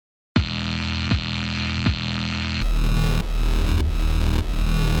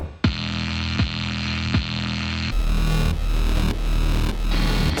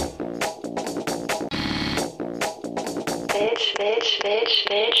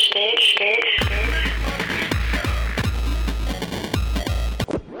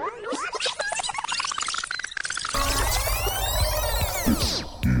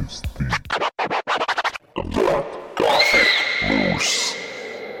Gothic Moose.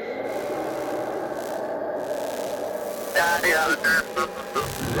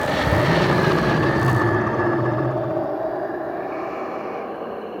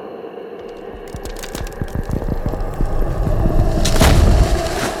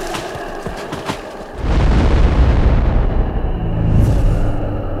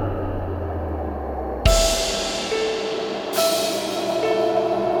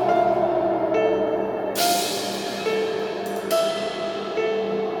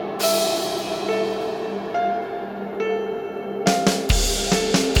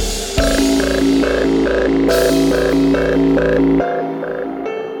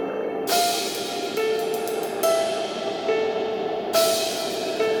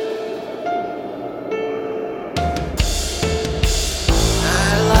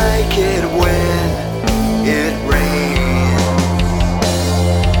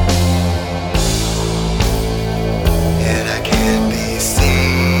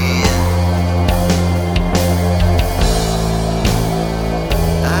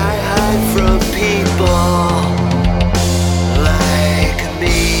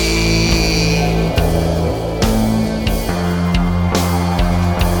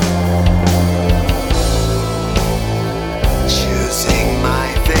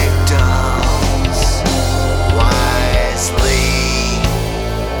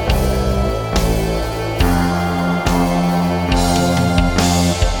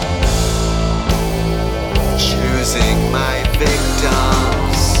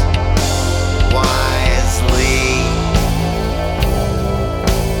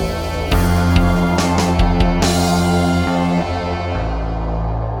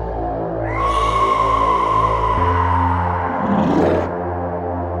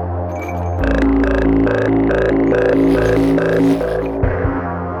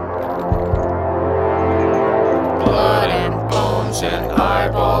 Blood and bones and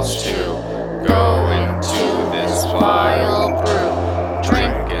eyeballs too go into this vile brew.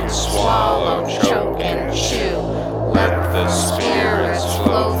 Drink and swallow, choke and chew. Let the spirits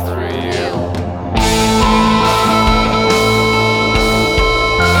flow through you.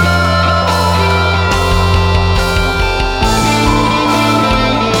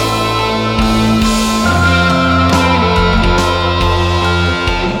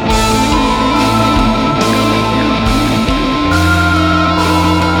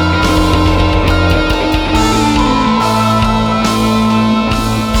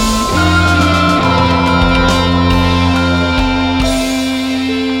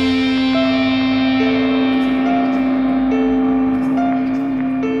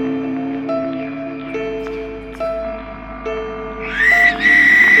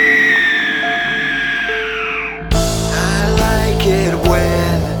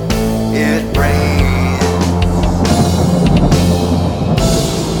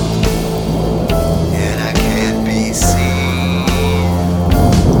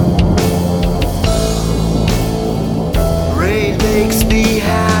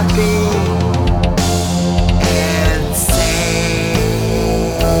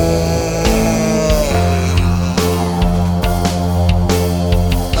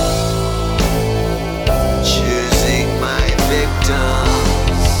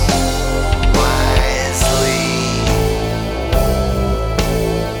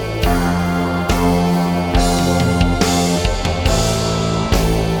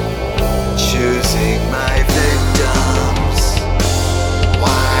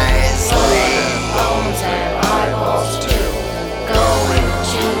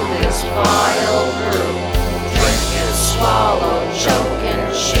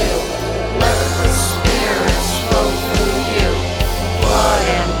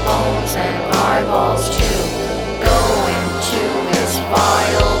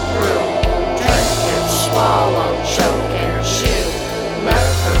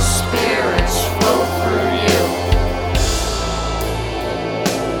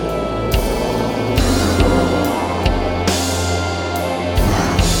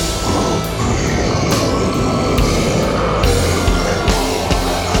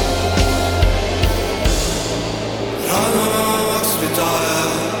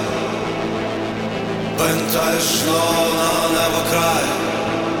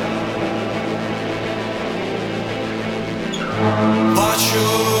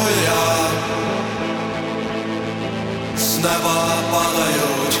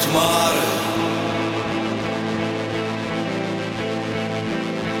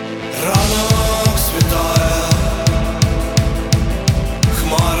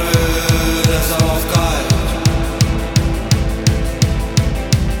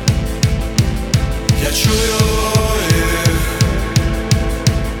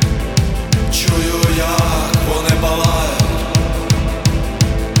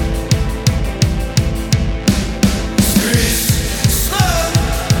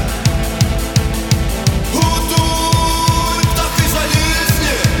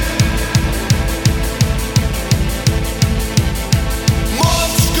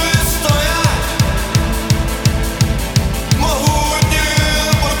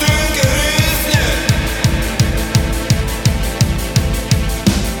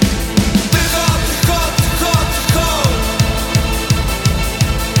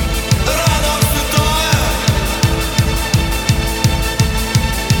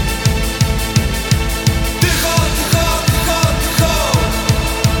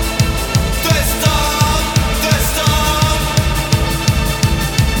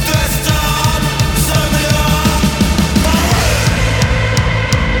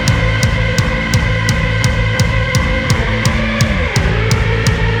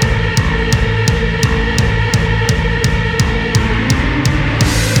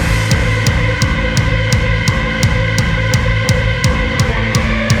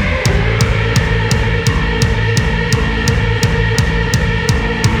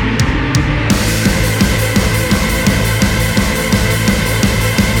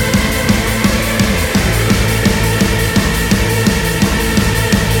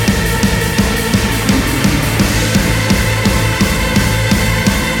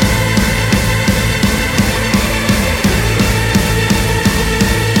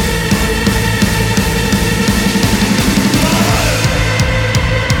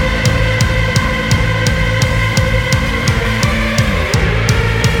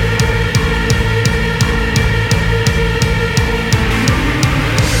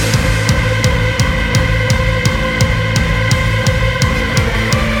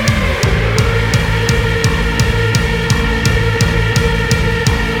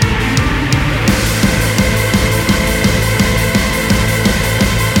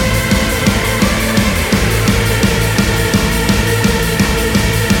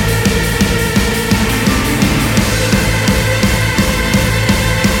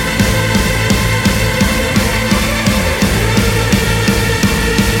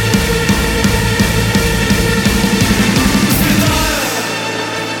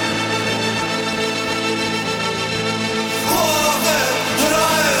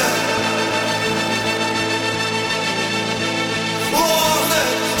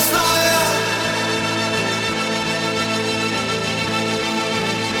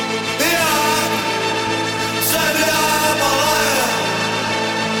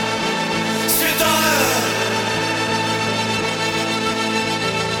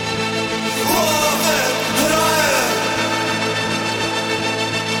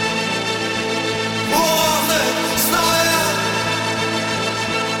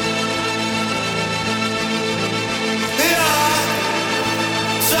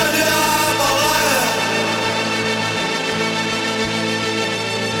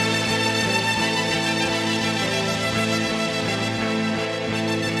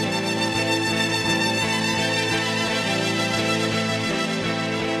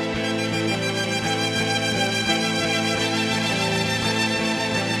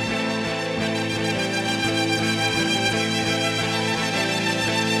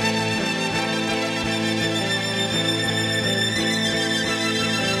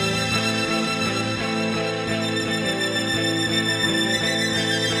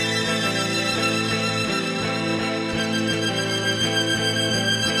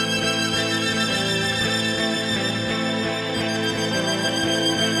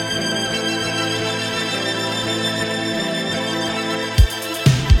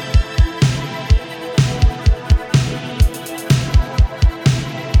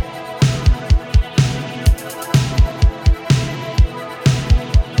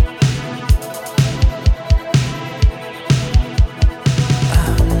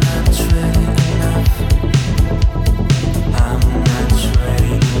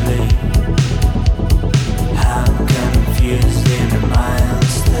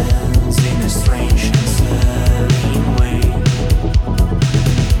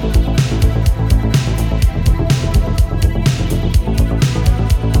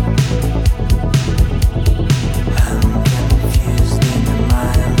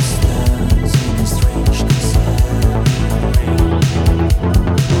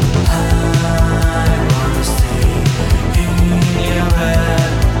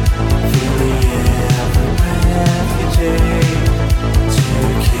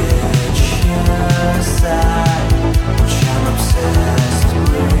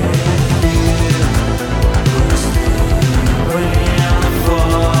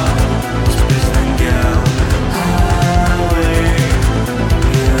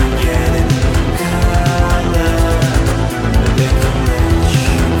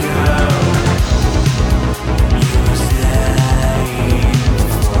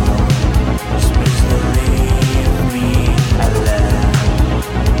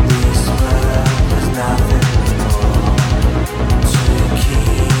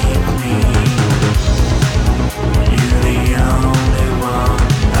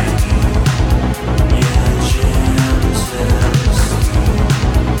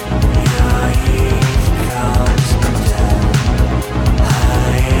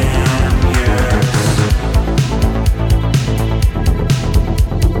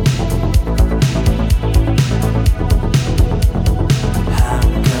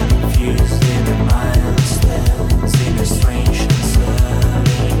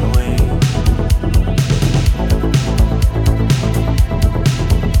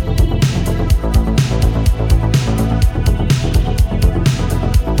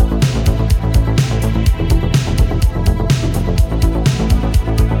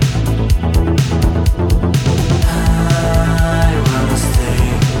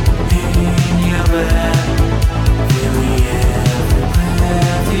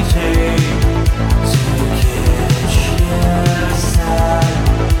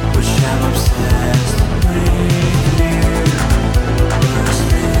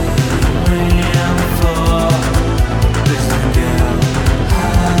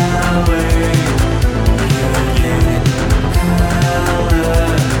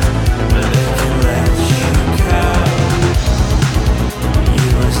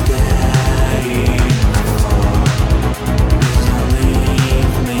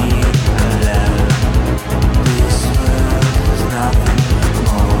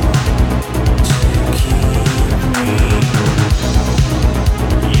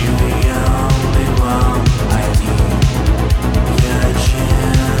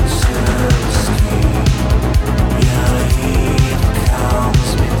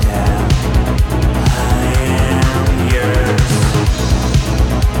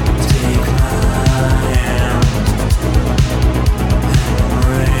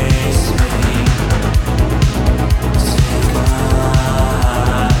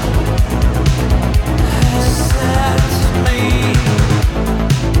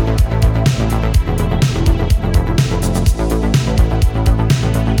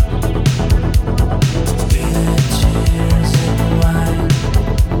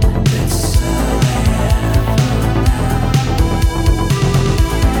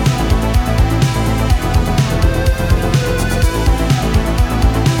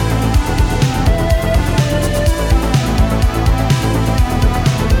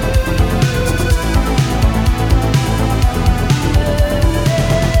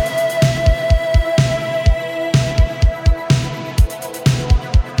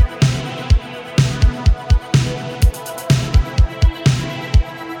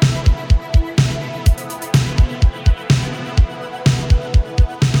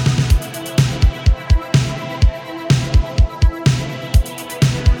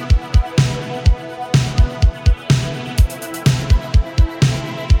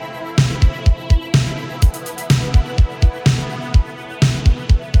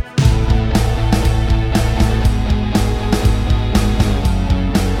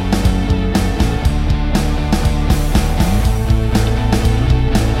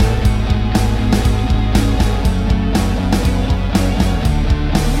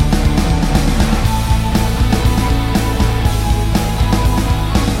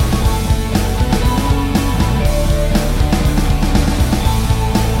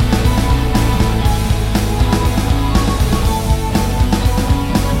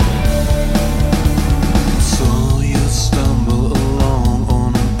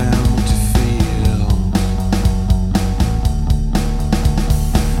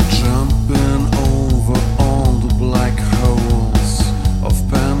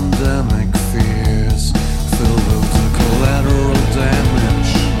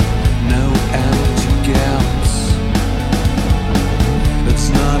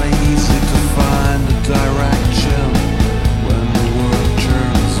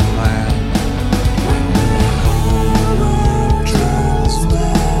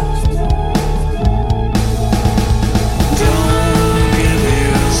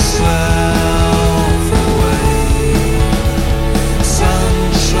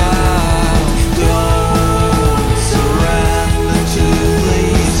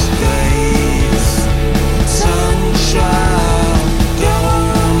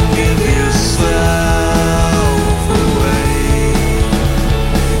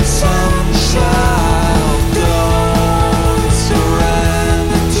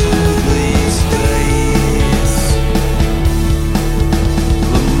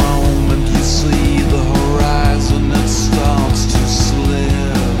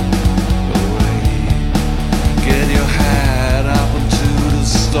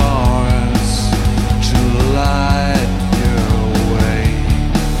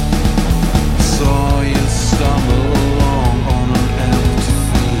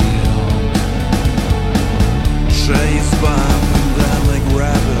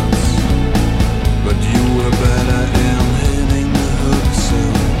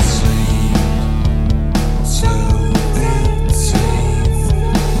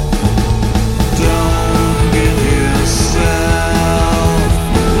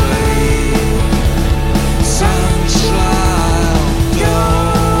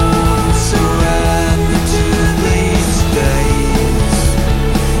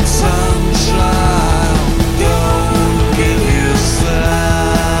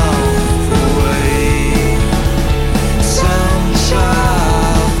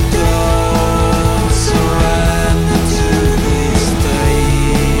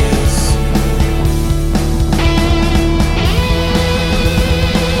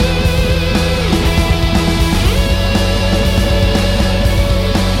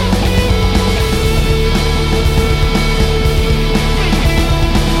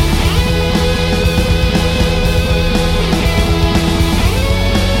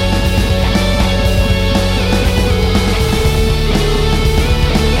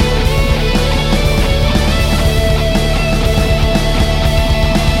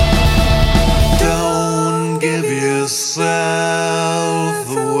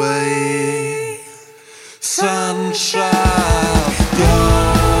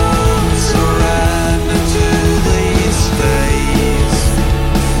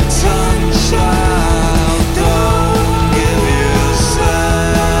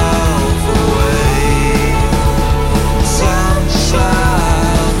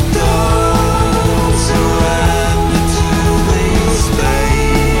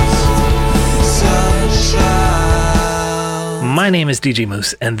 My name is DJ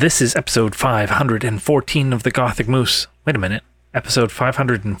Moose, and this is episode 514 of the Gothic Moose. Wait a minute, episode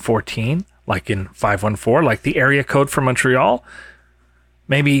 514? Like in 514, like the area code for Montreal?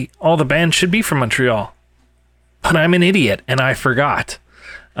 Maybe all the bands should be from Montreal. But I'm an idiot, and I forgot.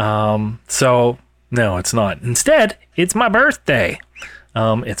 So, no, it's not. Instead, it's my birthday.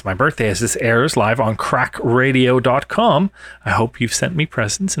 It's my birthday as this airs live on crackradio.com. I hope you've sent me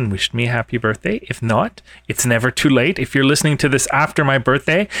presents and wished me a happy birthday. If not, it's never too late. If you're listening to this after my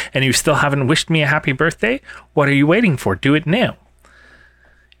birthday and you still haven't wished me a happy birthday, what are you waiting for? Do it now.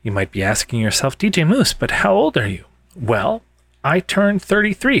 You might be asking yourself, DJ Moose, but how old are you? Well, I turned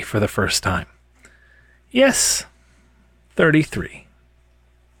 33 for the first time. Yes, 33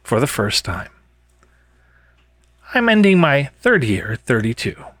 for the first time. I'm ending my third year at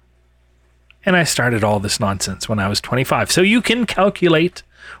 32. And I started all this nonsense when I was 25. So you can calculate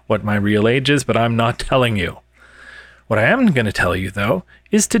what my real age is, but I'm not telling you. What I am going to tell you, though,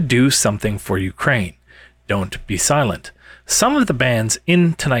 is to do something for Ukraine. Don't be silent. Some of the bands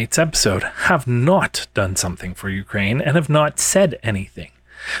in tonight's episode have not done something for Ukraine and have not said anything.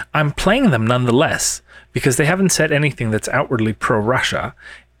 I'm playing them nonetheless because they haven't said anything that's outwardly pro-Russia,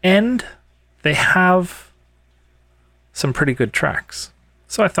 and they have some pretty good tracks.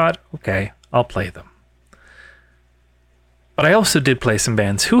 So I thought, okay, I'll play them. But I also did play some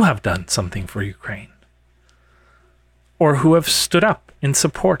bands who have done something for Ukraine, or who have stood up in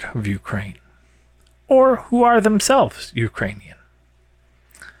support of Ukraine, or who are themselves Ukrainian.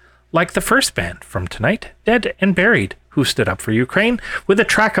 Like the first band from tonight, Dead and Buried, who stood up for Ukraine with a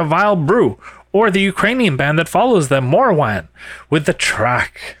track of Vile Brew, or the Ukrainian band that follows them, Morwan, with the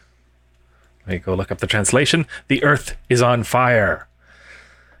track, let me go look up the translation, The Earth is on Fire.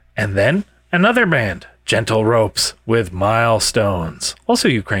 And then another band, Gentle Ropes, with Milestones, also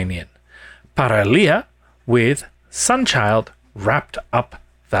Ukrainian. Paralia with Sunchild wrapped up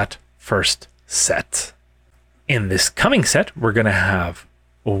that first set. In this coming set, we're going to have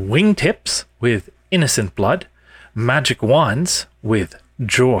Wingtips with Innocent Blood, Magic Wands with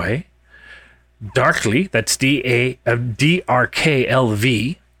Joy, Darkly, that's DRKLV,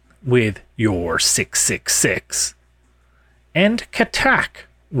 with Your 666, and Katak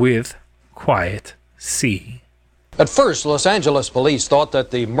with Quiet Sea. At first, Los Angeles police thought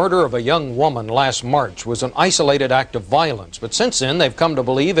that the murder of a young woman last March was an isolated act of violence, but since then they've come to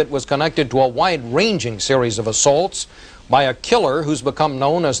believe it was connected to a wide-ranging series of assaults by a killer who's become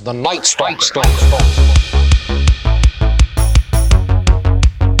known as the Night Stalker.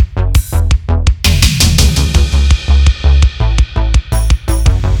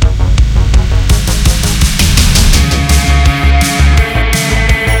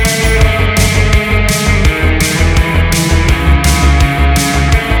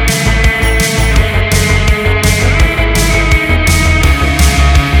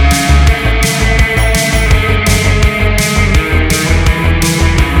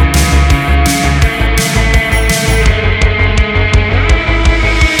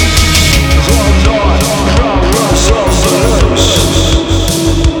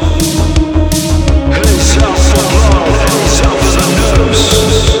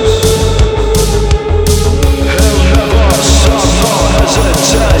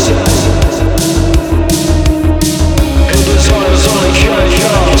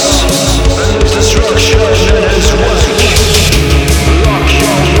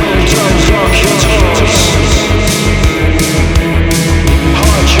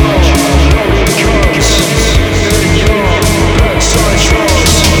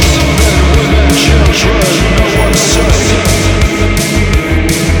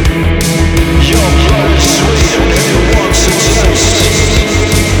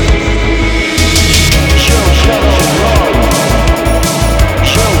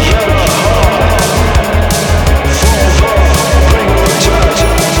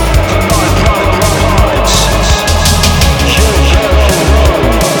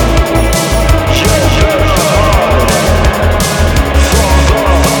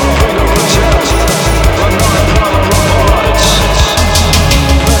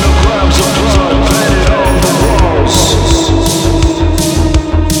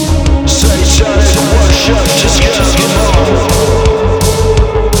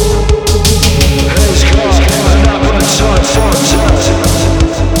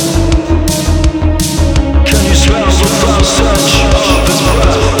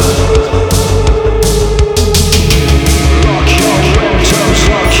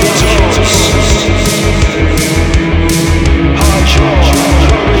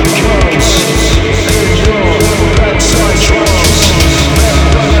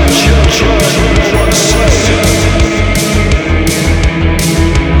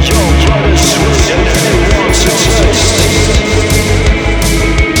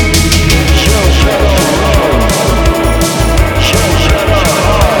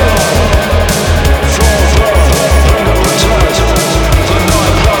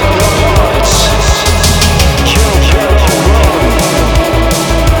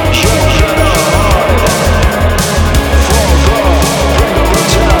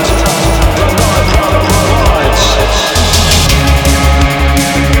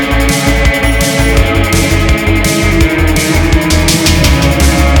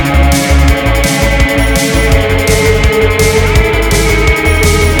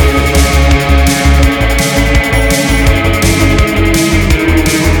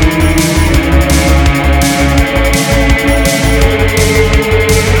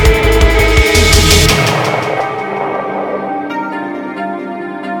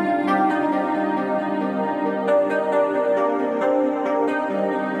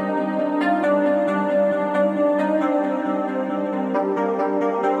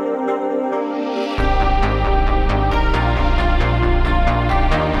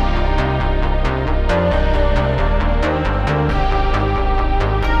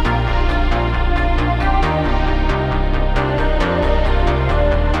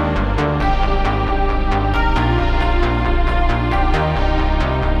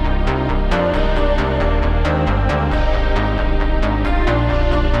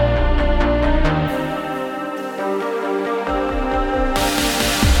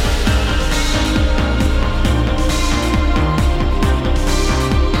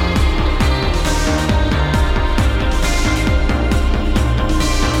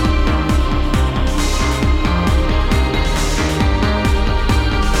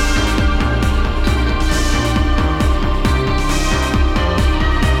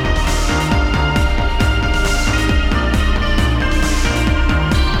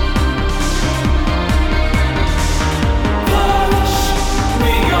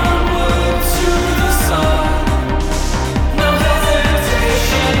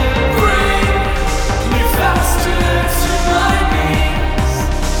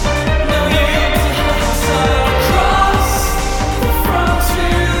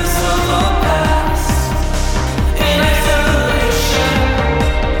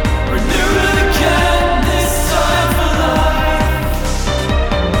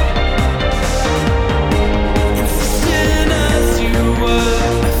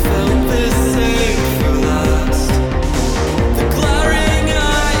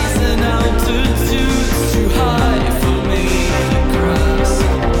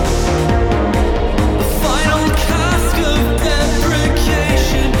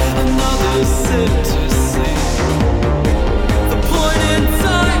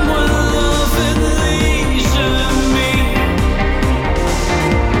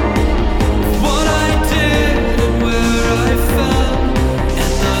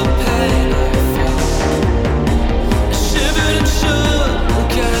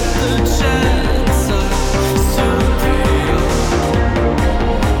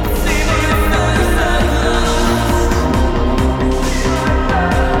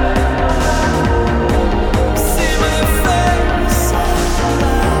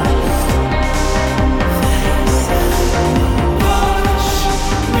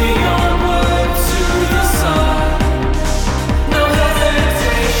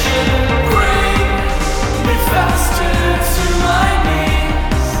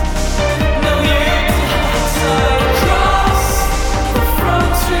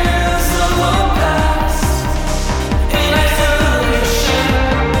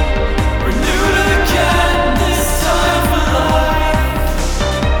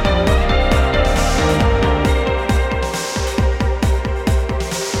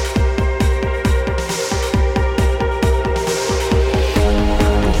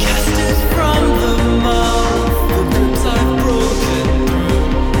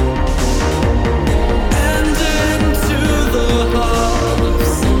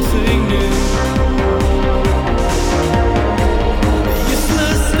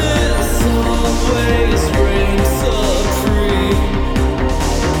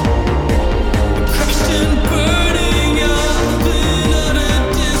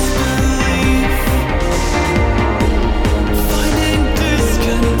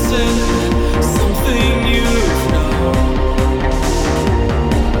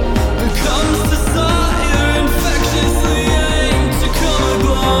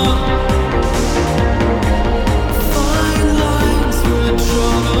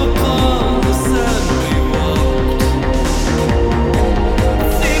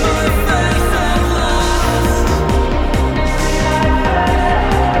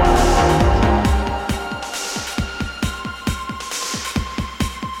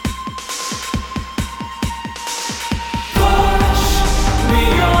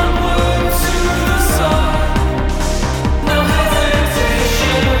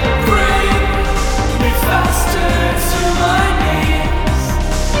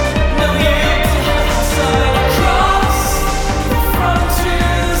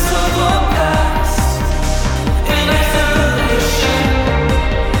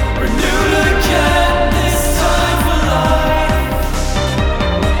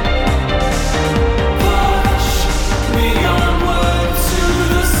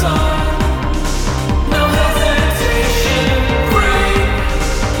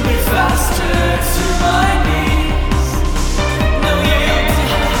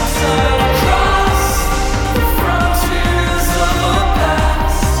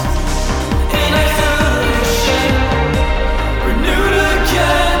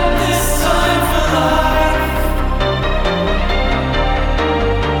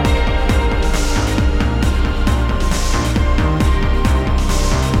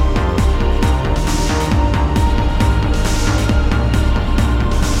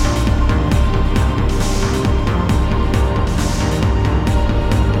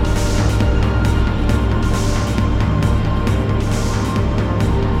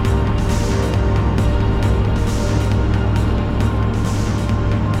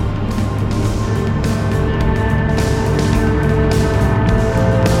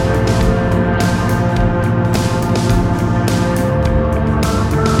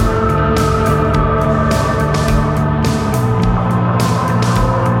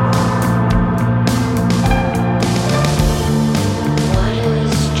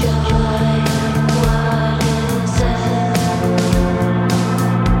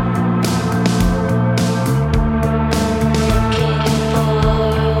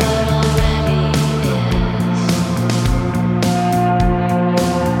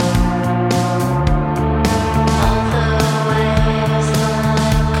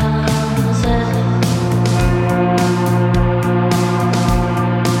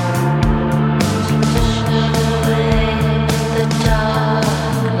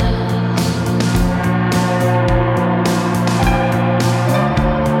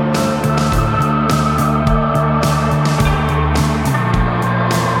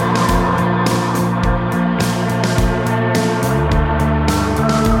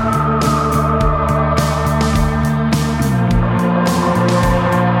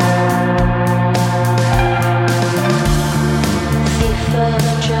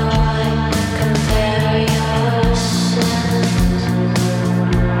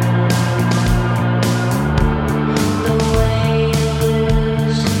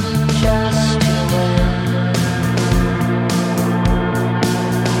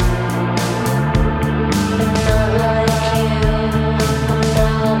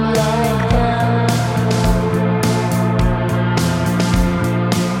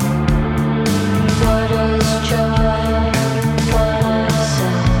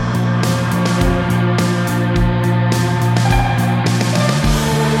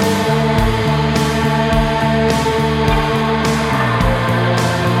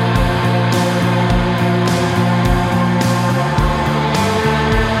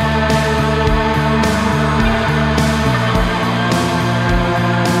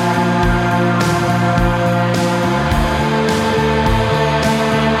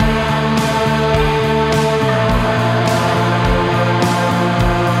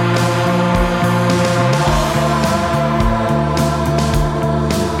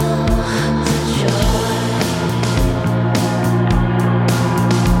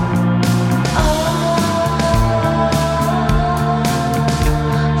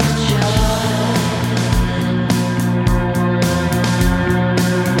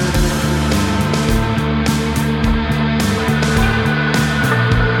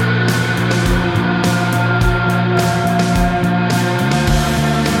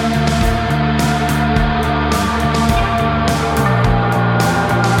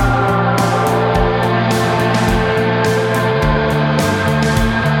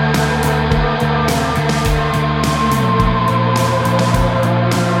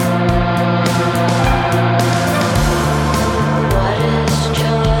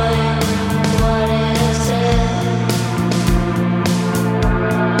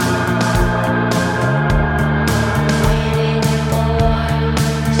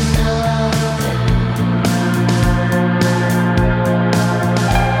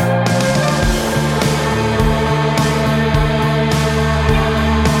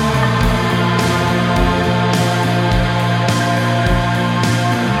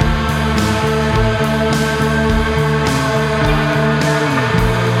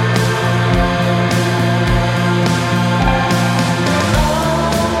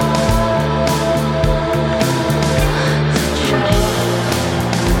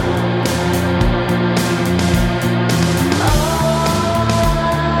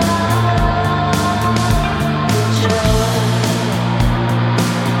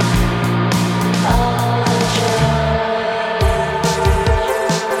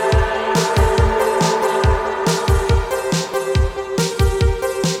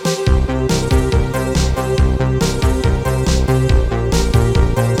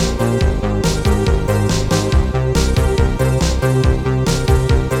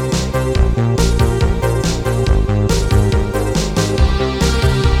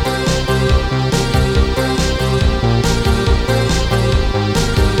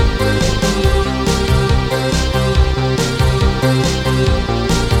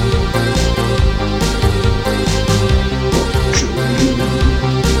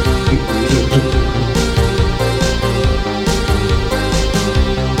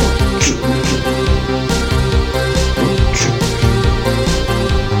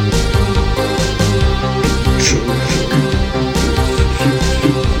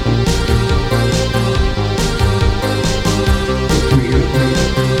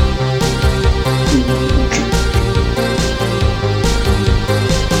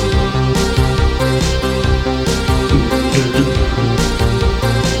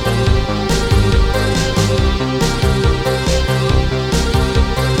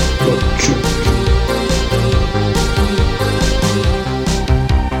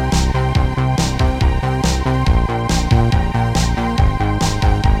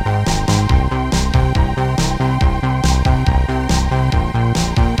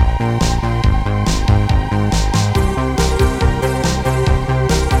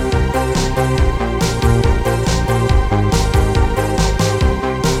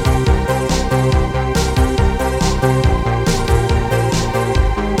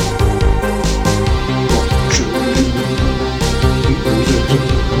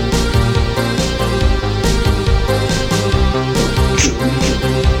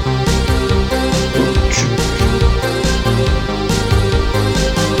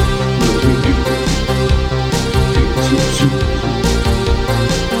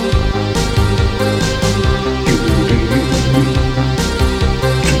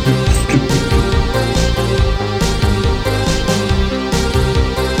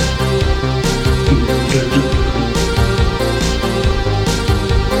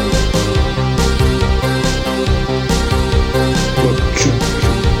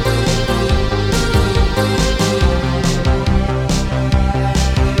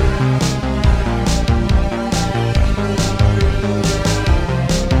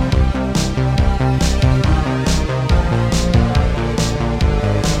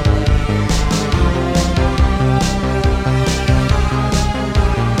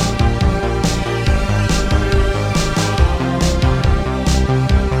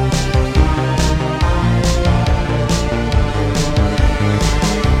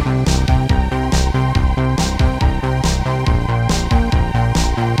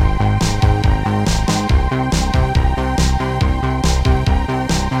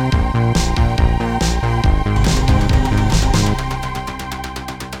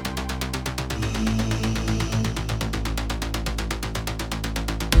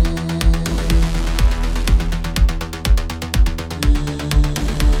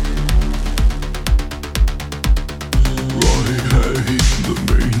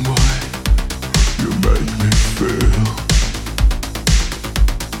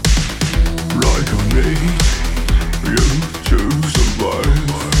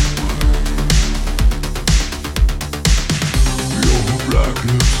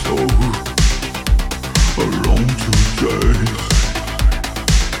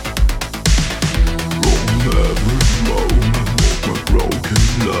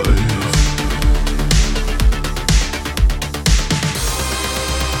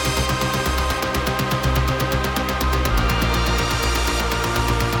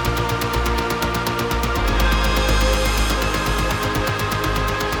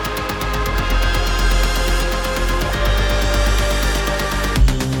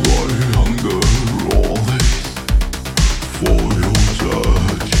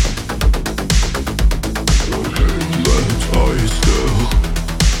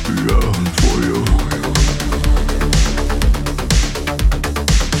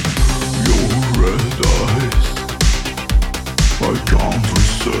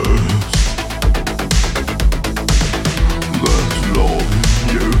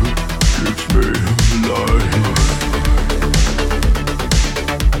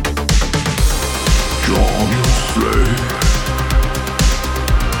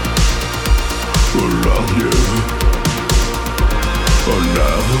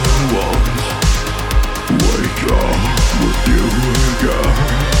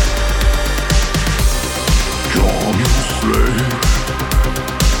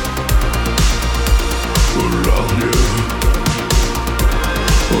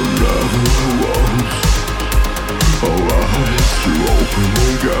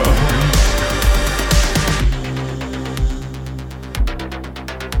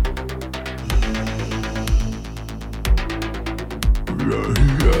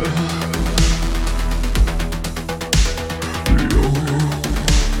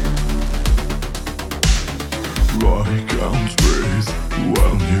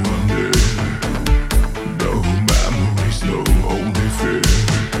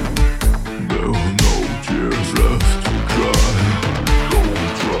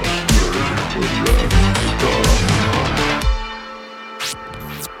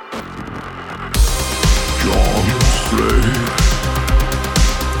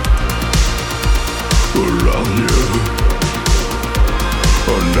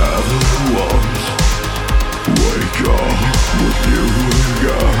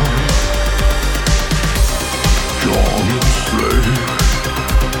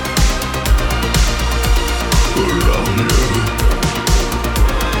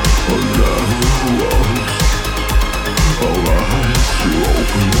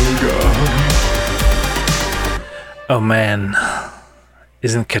 Oh man,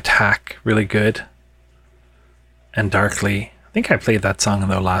 isn't Katak really good? And Darkly. I think I played that song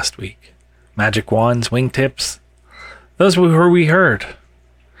though last week. Magic Wands, Wingtips. Those were we heard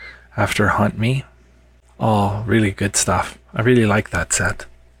after Hunt Me. All really good stuff. I really like that set.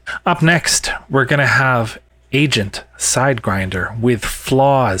 Up next, we're going to have Agent Sidegrinder with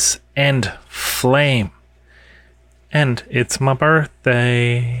Flaws and Flame. And it's my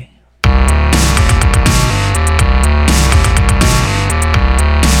birthday.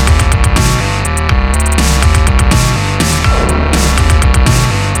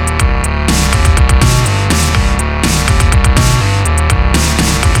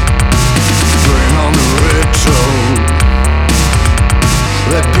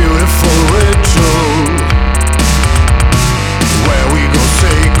 That beautiful ritual where we go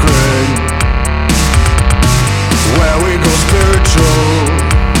sacred, where we go spiritual.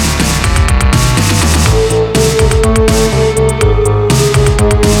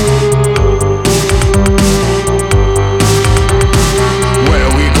 Where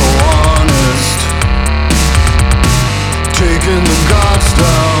we go honest, taking the gods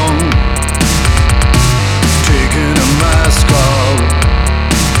down, taking a mask off,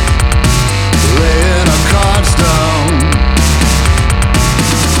 laying our cards down.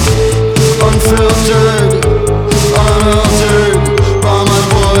 Unfiltered, unaltered, by my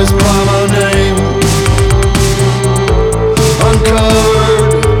voice, by my name.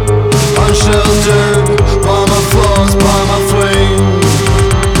 Uncovered, unsheltered, by my flaws, by my flame.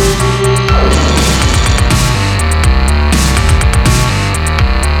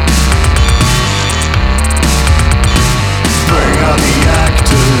 Bring out the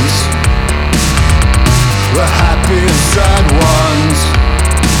actors, the happy and sad ones,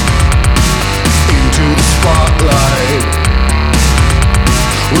 into the spotlight.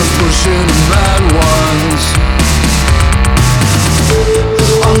 We're pushing the mad ones.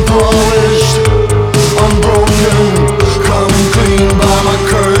 Unpolished, unbroken, coming clean by my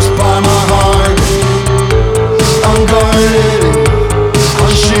curse, by my heart. Unguarded,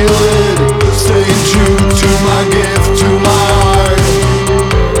 unshielded, staying true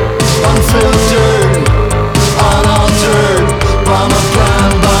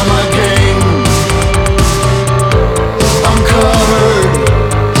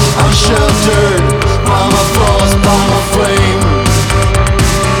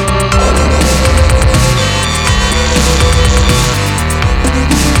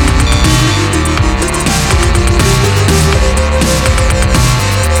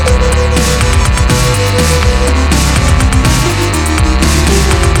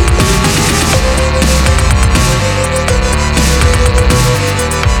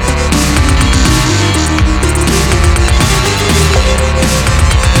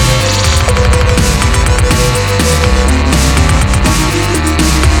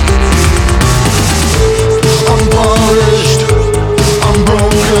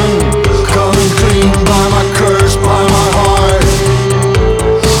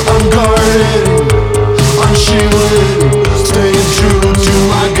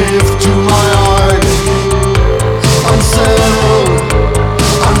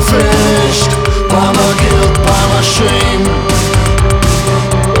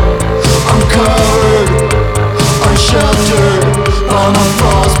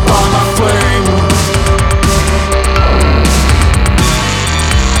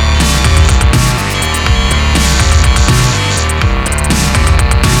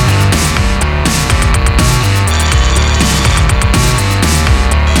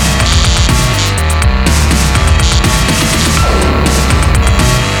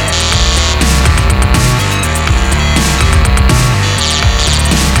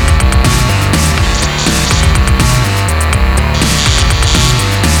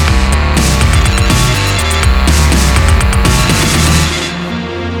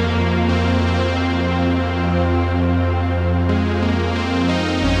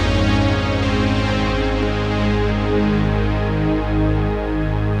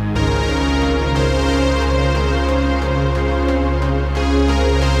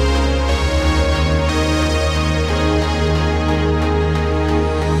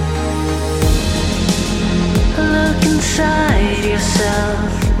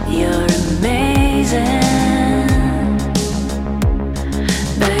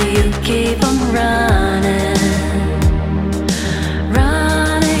keep on running,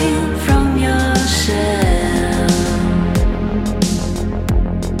 running from yourself.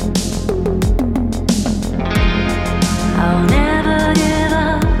 I'll never give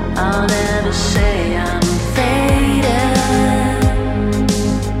up, I'll never say I'm faded.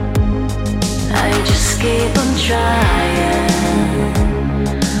 I just keep on trying,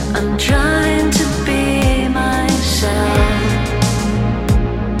 I'm trying to be myself.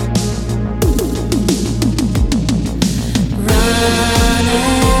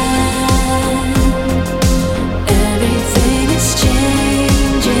 Everything is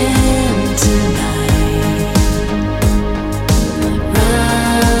changing tonight.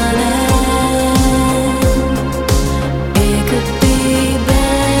 Running, it could be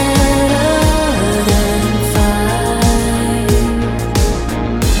better than fight.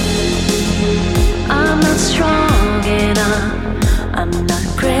 I'm not strong enough, I'm not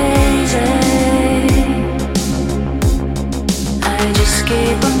crazy. I just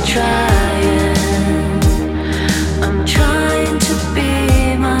keep on trying, I'm trying to be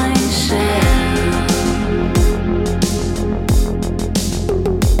myself.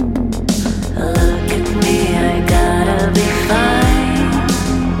 Look at me, I gotta be fine.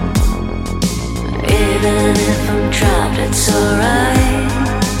 Even if I'm trapped, it's alright.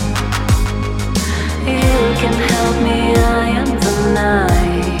 You can help me, I am the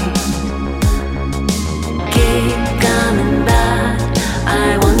night. Keep coming back, I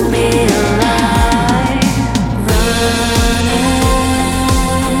won't be alone.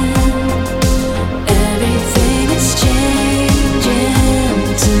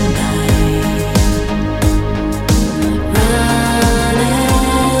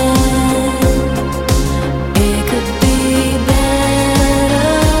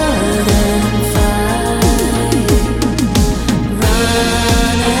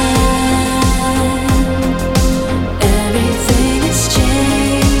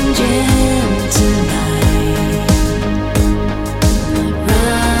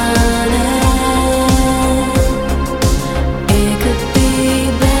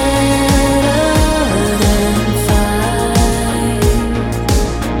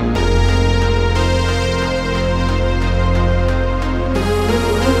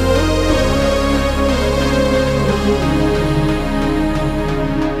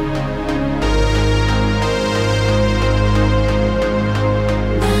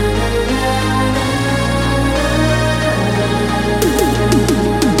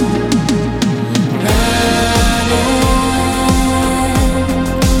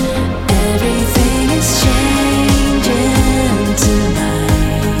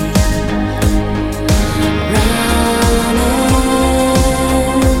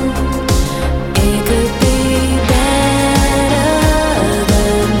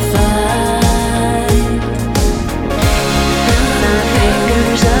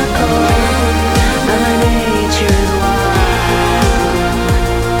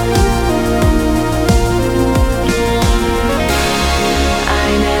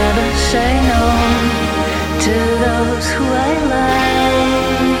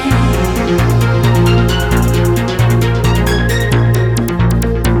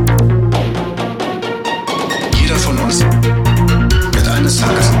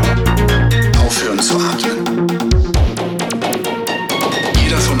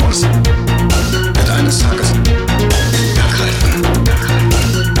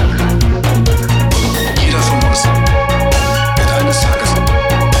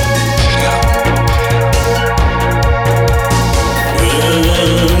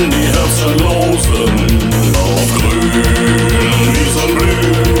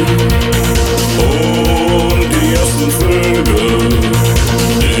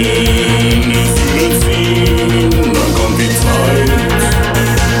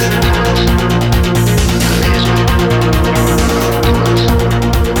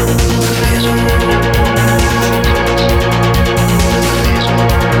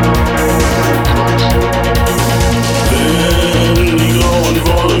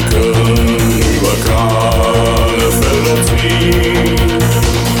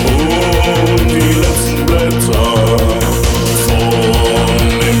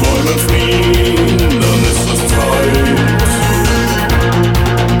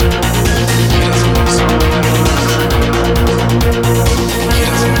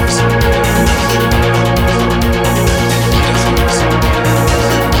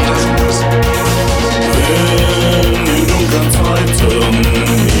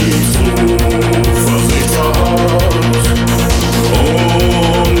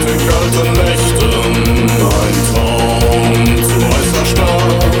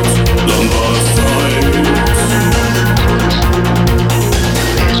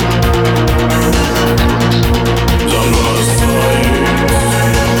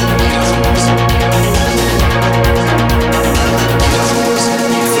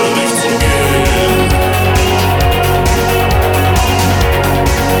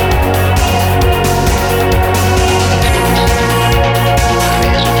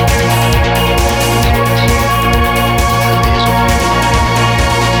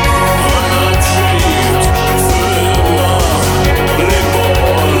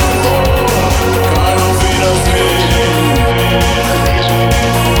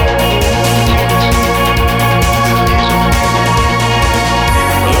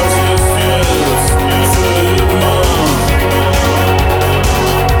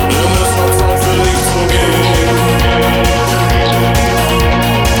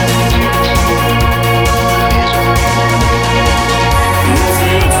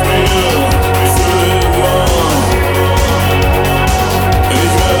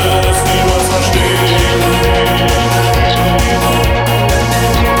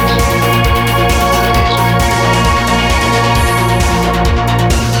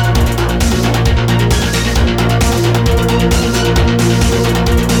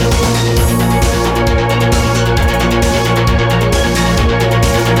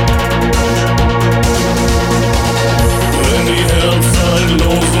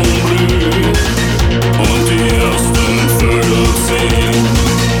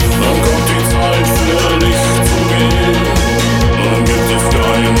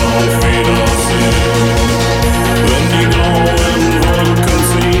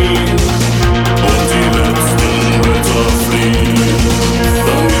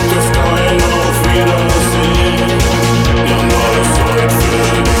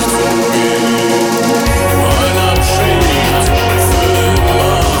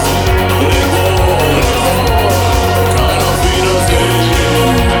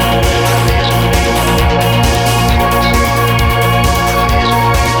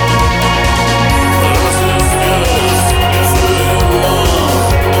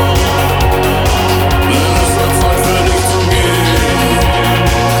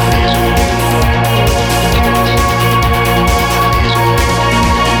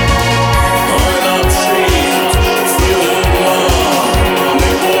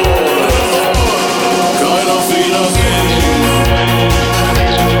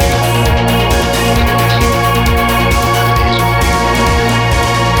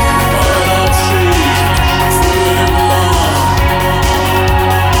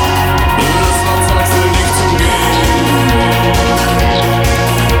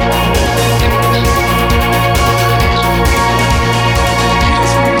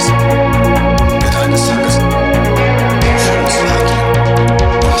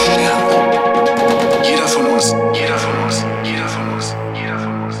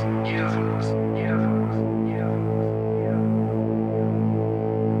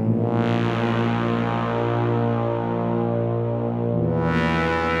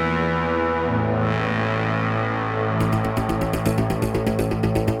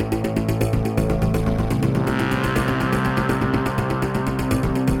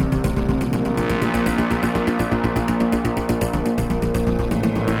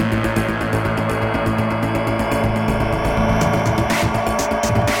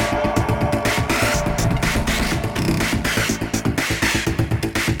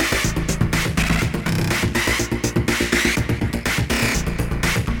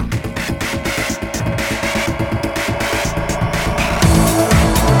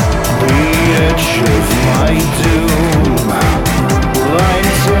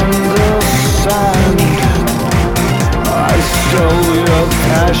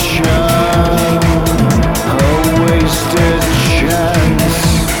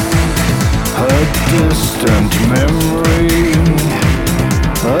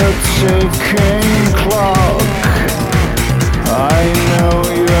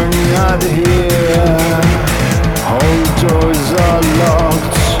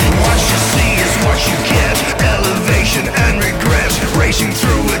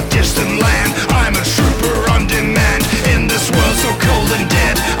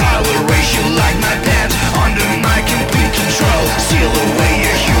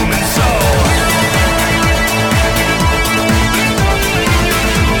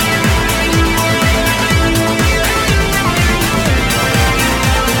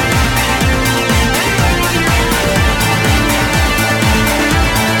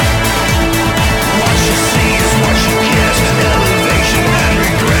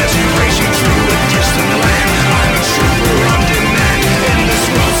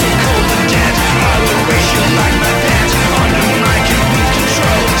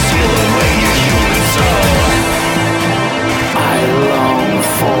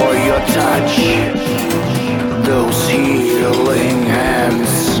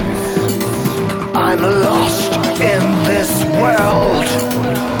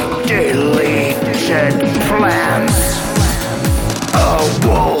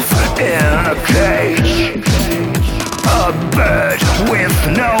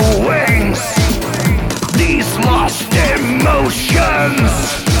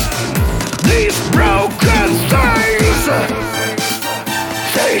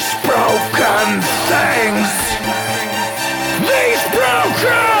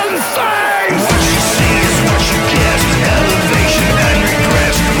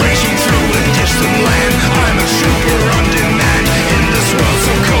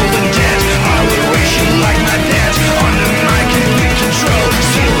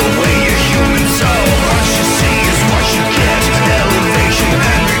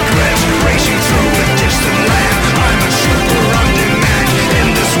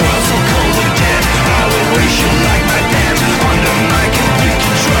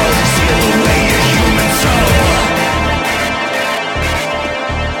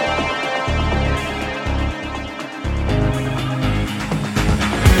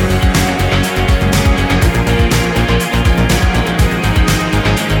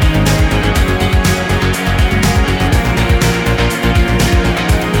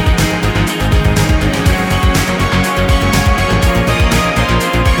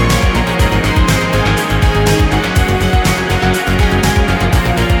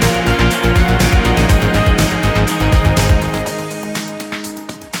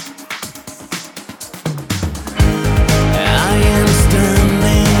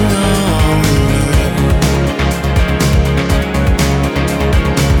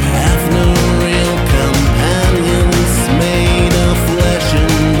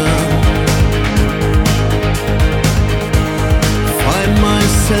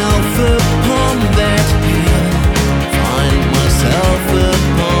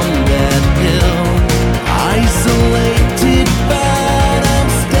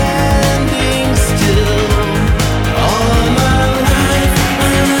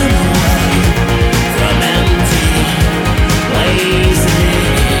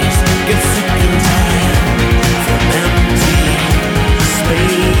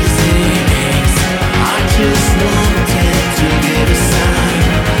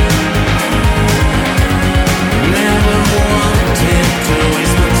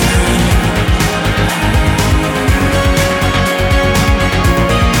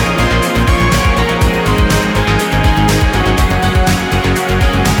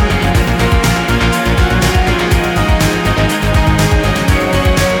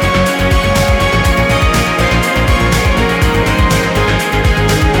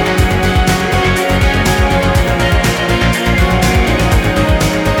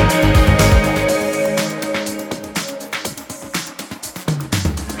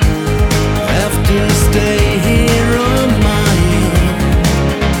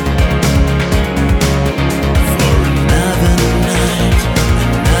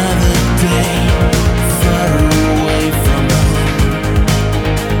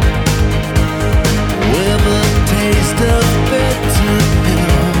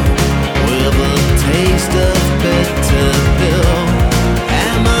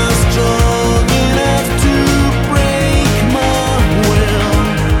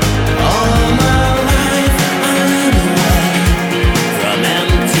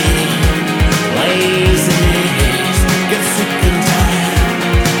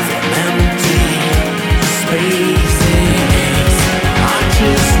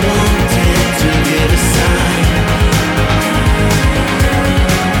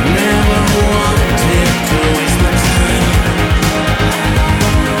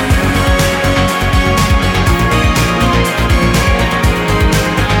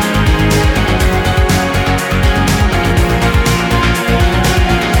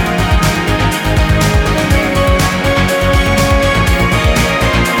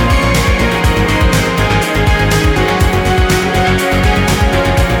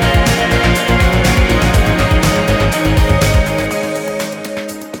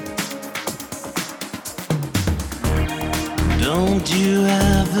 Don't you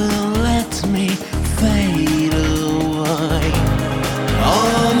ever let me fade away.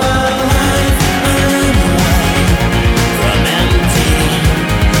 All my life I'm away from empty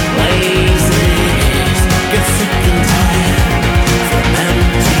places. Get sick and tired from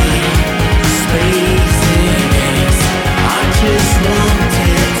empty spaces. I just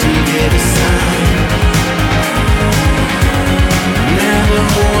wanted to get a sign. Never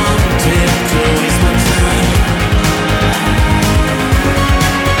wanted to waste my time.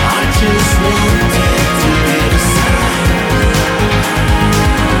 I just wanted to get a sign.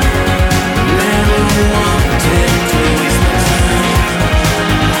 Never wanted to waste my time.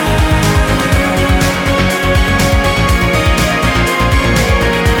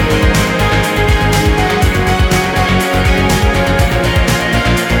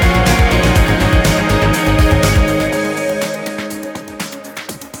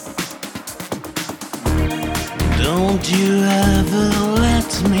 Don't you ever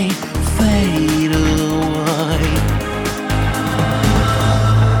let me fade away.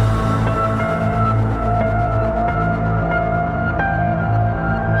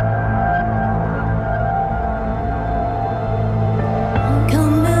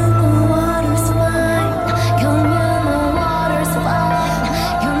 Come in the water's fine. Come in the water's fine.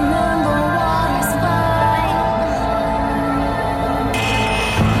 Come in the water's fine.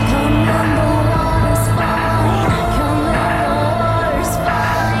 Come in the water's fine. Come in the water's fine. Come in the water's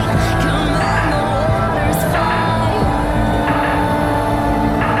fine.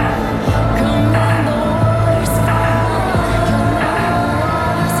 Come in the water's fine. Come in the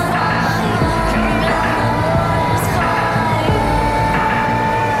water's fine. Come in the water's fine.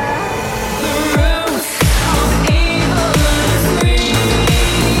 The roots of evil is free.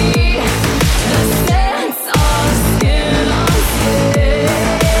 The sense of skin on skin.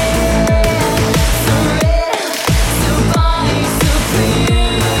 To rip, to bite, to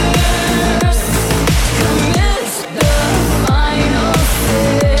pierce. Commit the final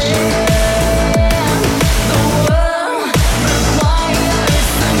sin. The world requires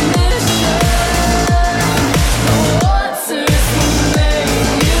submission. The waters will make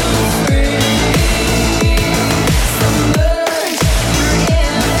you free. Submerge your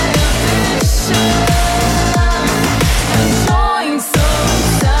inhibition and join totality.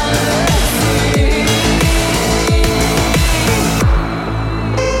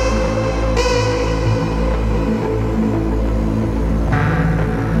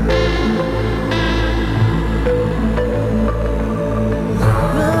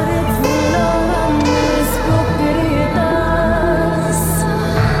 But it's loneliness propiedades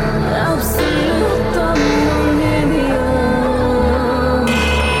absoluta dominion.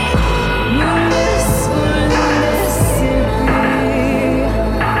 Nulis indecipi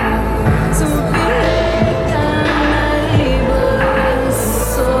to be canalibus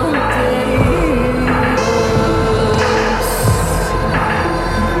solteribus.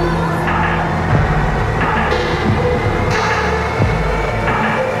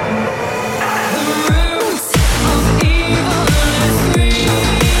 The roots of evil is greed.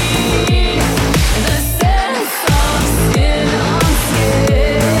 The sense of skin on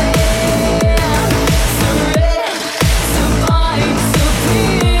skin. To rip, to bite, to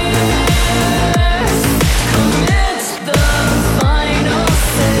pierce. Commit the final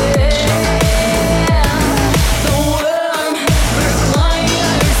sin. The worm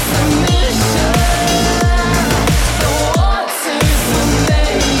requires submission. The waters will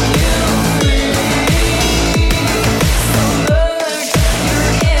make you free. Submerge your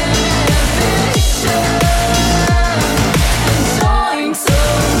inhibition and join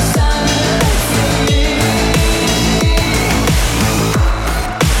totality.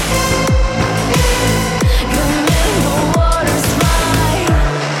 Come in the water's fine.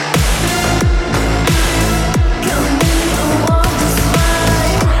 Come in the water's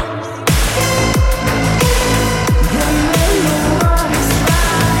fine. Come in the water's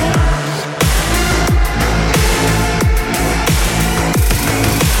fine.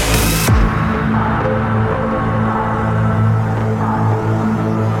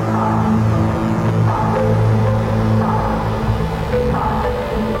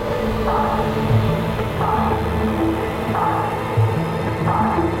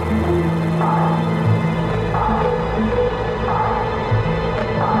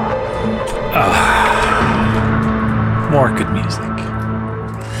 More good music.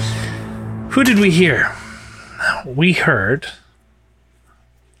 Who did we hear? We heard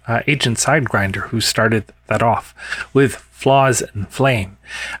Agent Sidegrinder, who started that off with Flaws and Flame.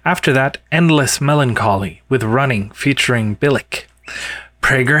 After that, Endless Melancholy with Running featuring Billick.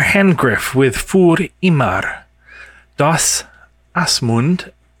 Prager Hengriff with Fur Imar. Das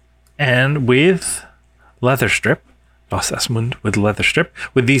Asmund and with Leatherstrip. Los Asmund with Leatherstrip.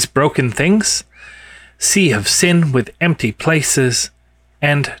 With these broken things. Sea of Sin with Empty Places.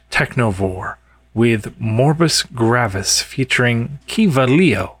 And Technovore with Morbus Gravis featuring Kiva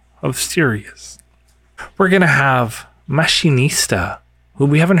Leo of Sirius. We're going to have Machinista, who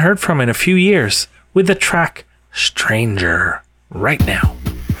we haven't heard from in a few years, with the track Stranger right now.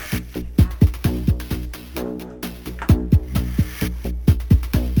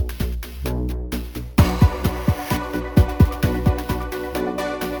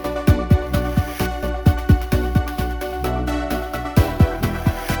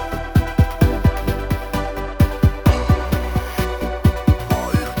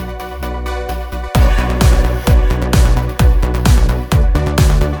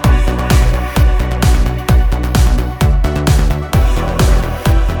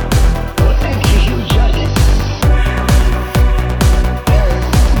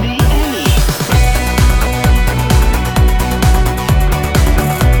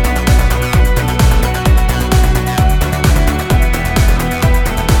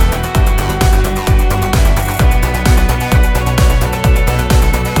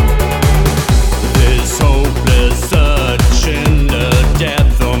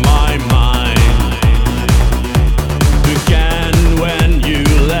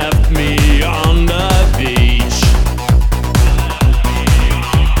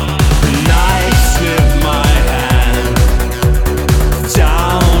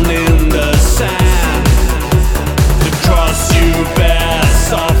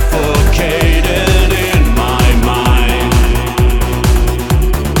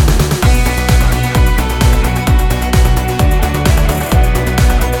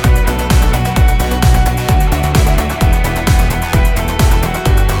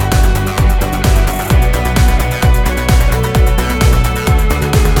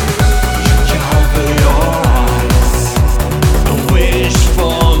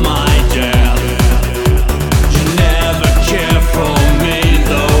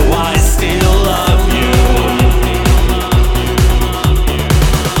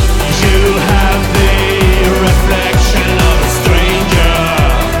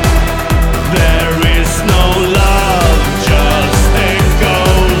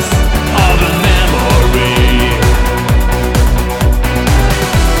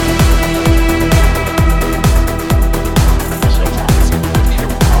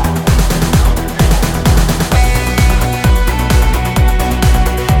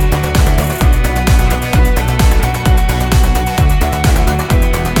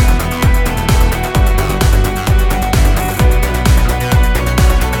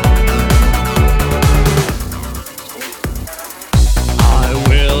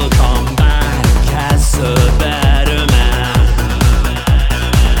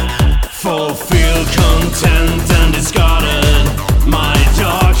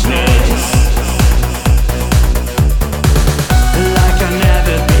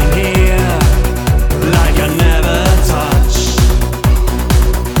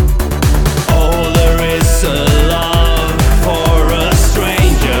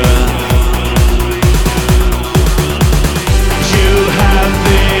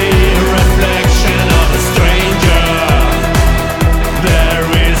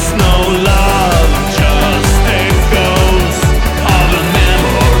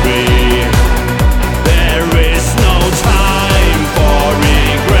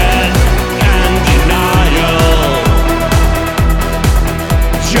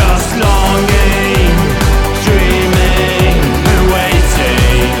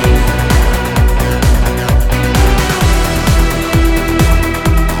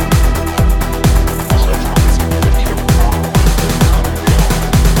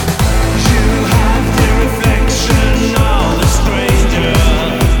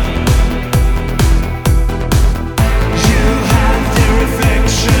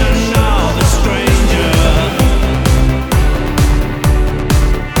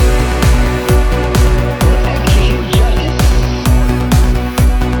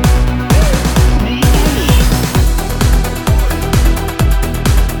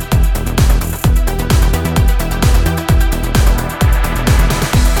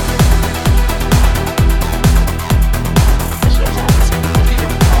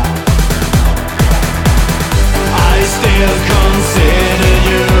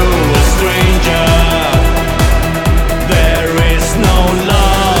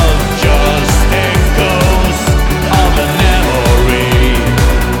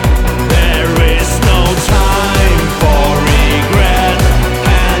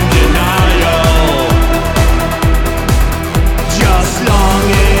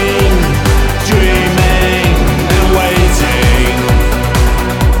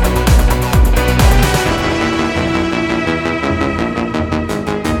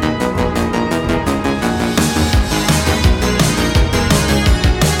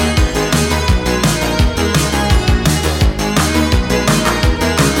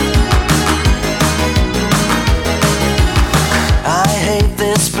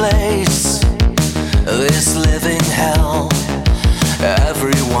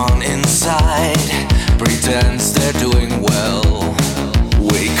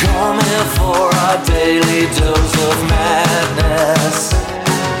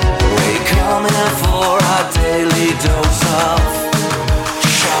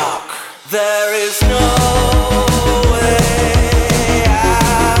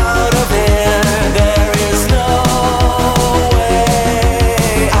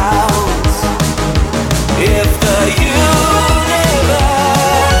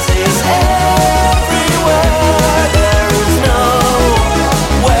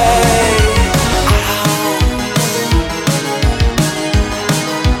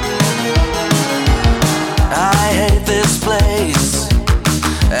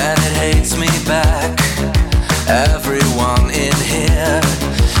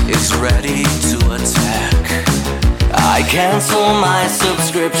 I cancel my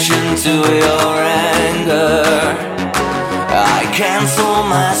subscription to your anger. I cancel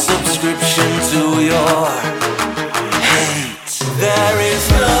my subscription to your hate. There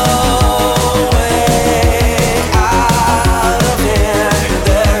is no way out of here.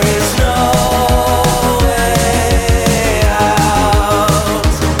 There is no way out.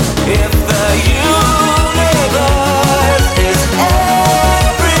 If the universe is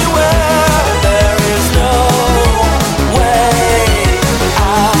everywhere, there is no way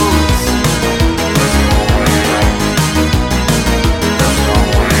out.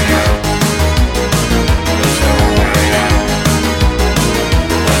 There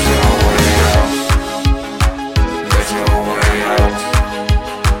is no way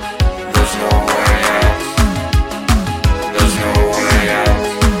out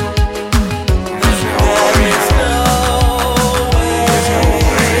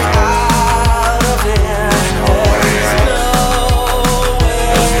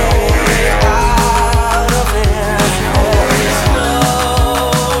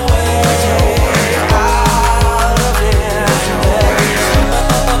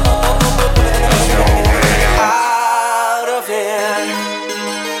of here.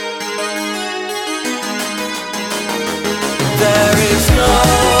 There is no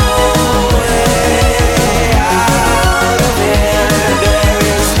way out.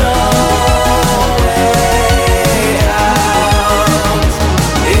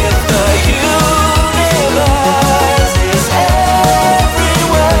 If the universe is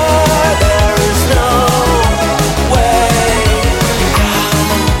everywhere, there is no way out.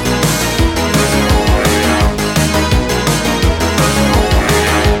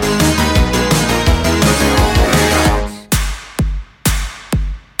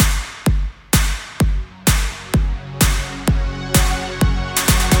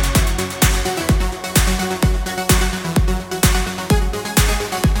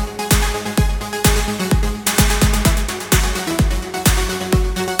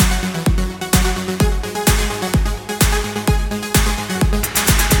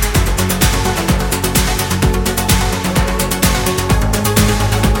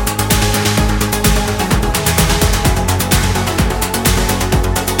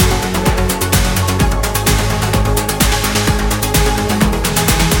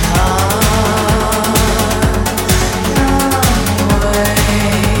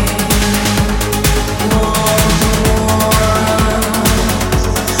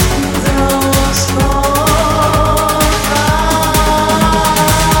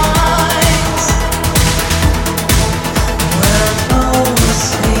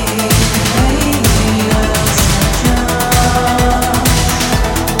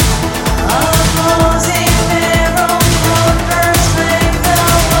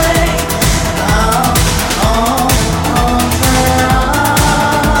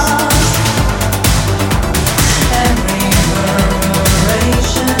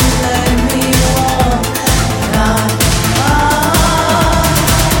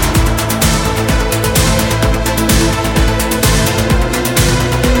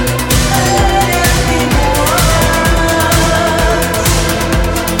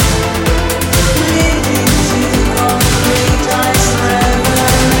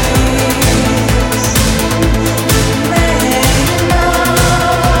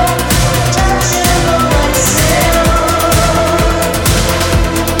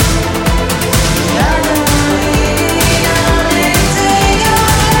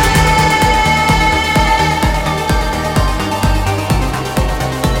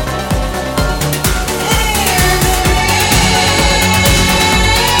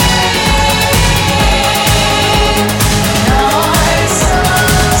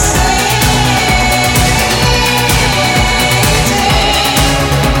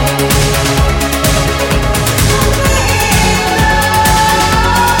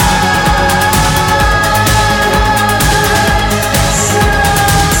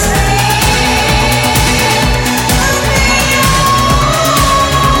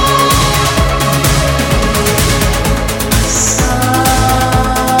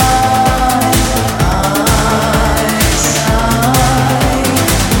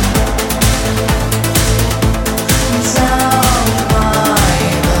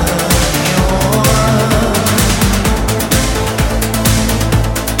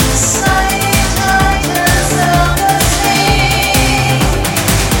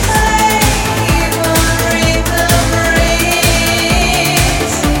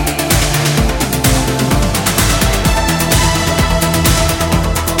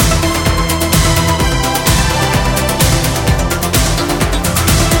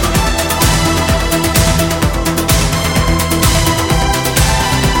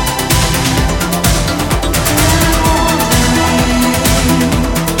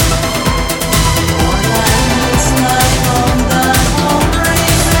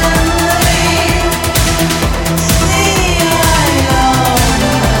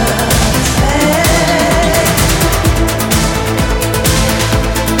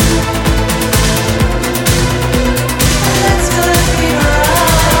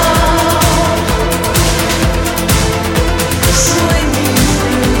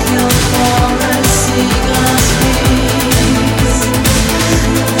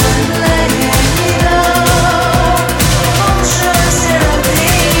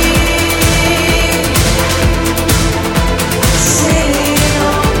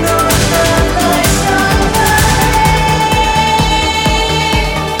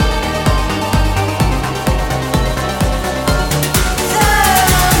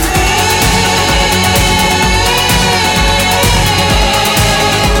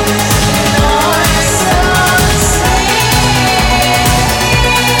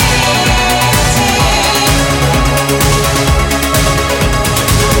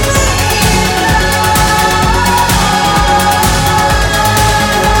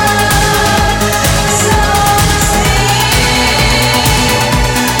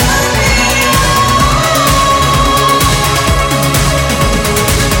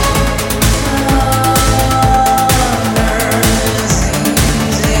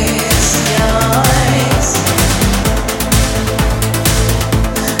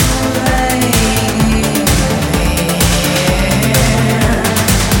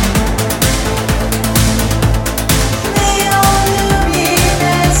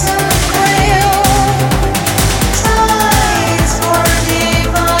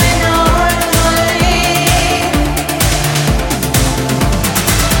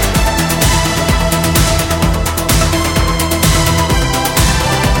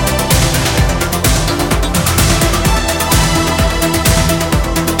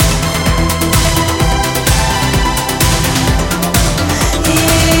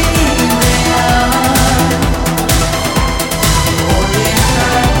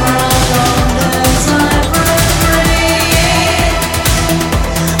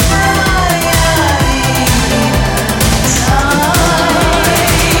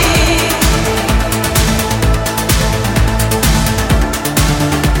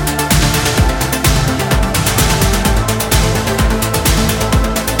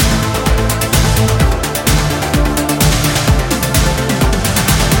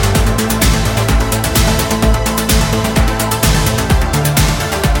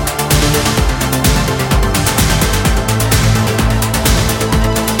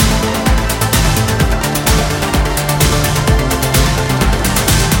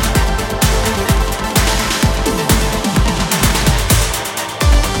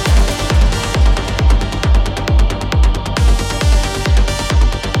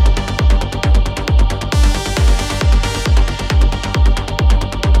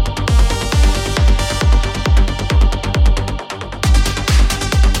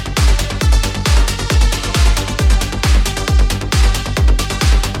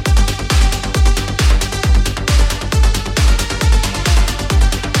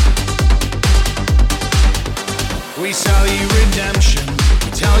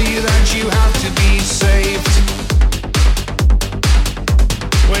 you that you have to be saved.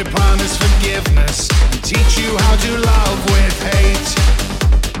 We promise forgiveness and teach you how to love with hate.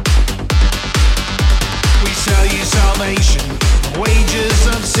 We sell you salvation, wages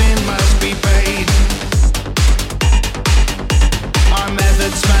of sin must be paid. Our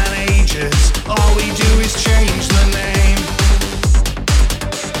methods span ages, all we do is change the name.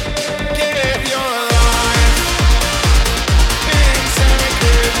 Give your life in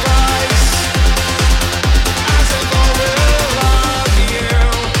sacrifice, as if all will love you.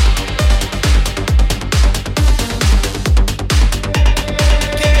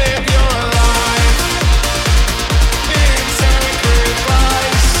 Give your life in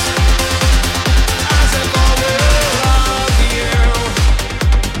sacrifice, as if all will love you.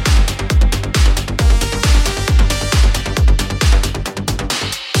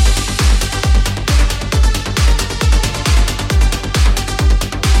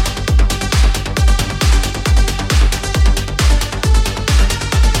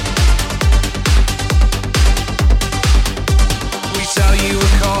 We sell you a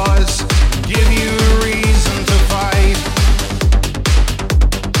cause, give you a reason to fight.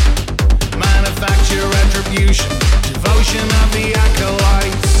 Manufacture retribution, devotion of the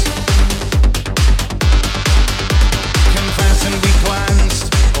acolytes. Confess and be cleansed,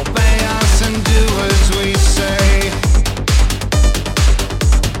 obey us and do as we say.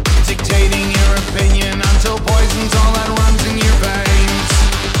 Dictating your opinion until poison's all that runs in your veins.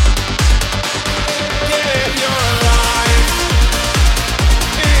 Give your life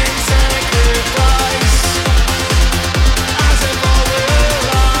in sacrifice, as if all will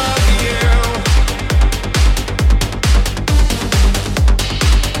love you.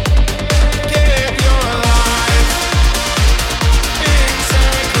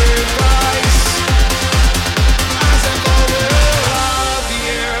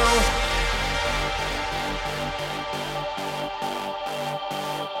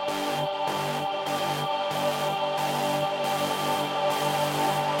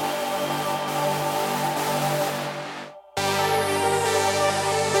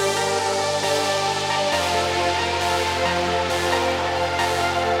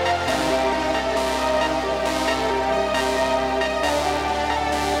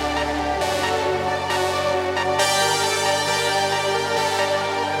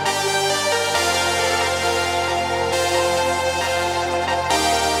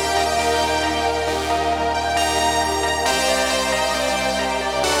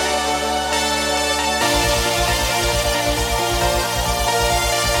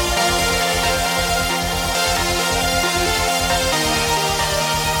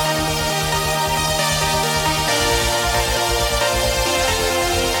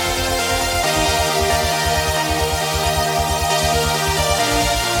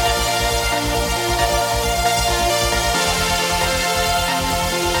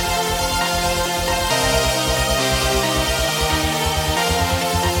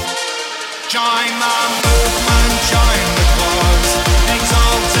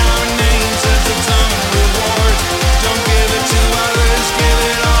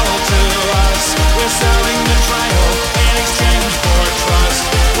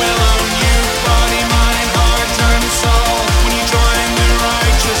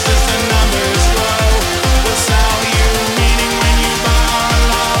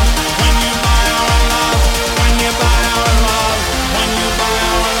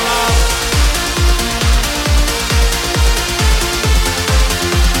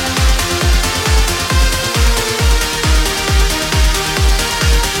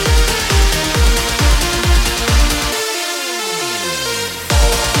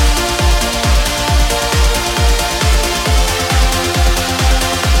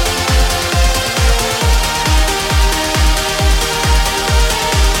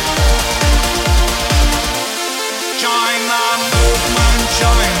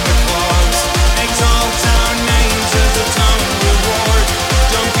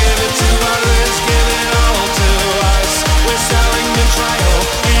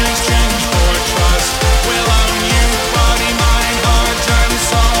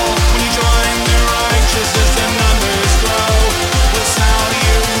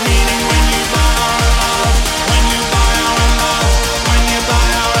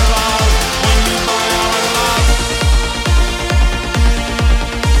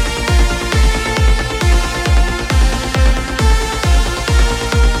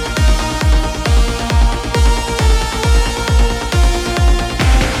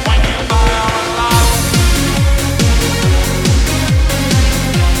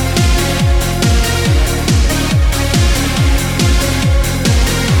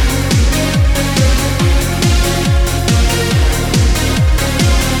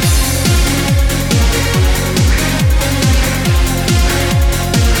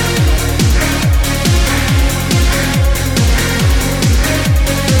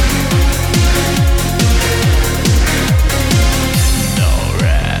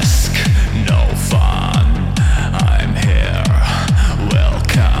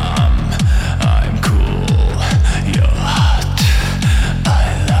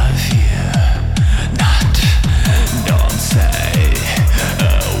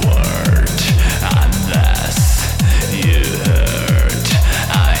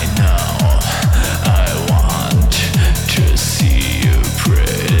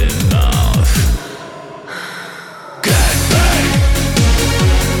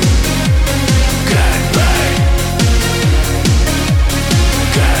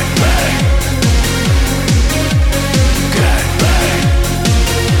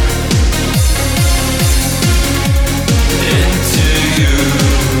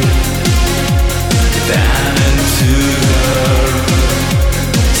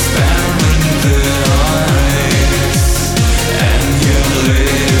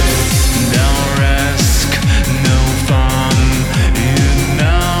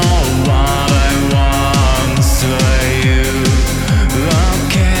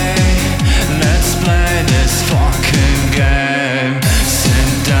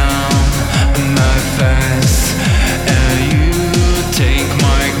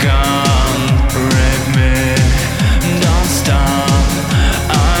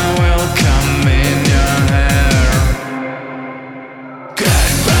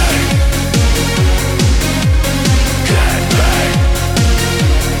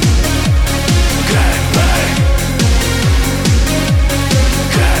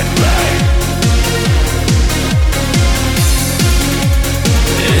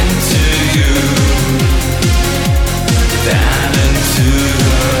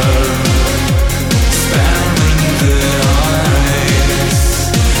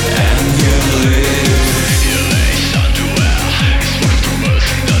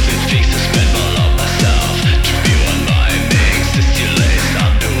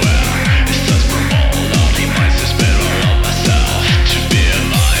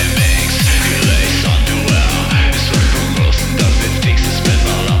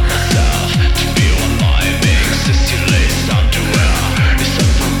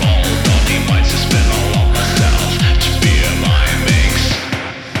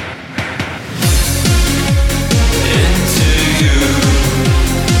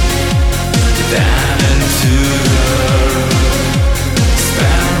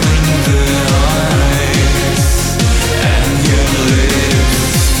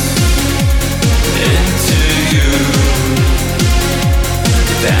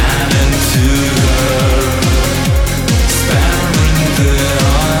 down into the sparring the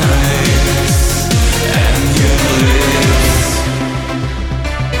eyes and your lips.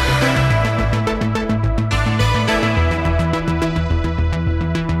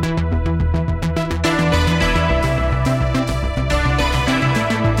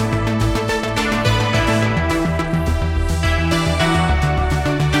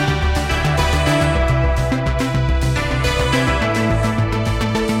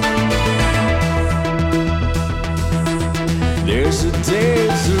 There's a dead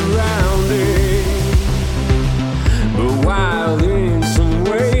surrounding, but wild in some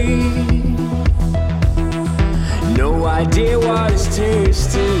way. No idea what is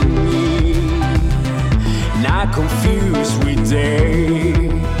tasting me, not confused with day.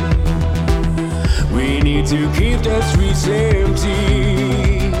 We need to keep the streets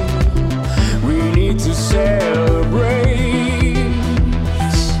empty. We need to celebrate.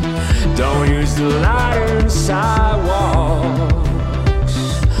 Don't use the light on the sidewalks.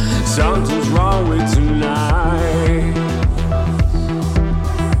 Something's wrong with tonight.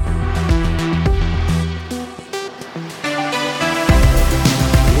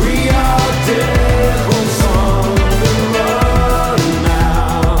 We are devils on the run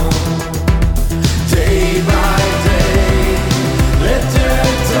now, day by day. Let the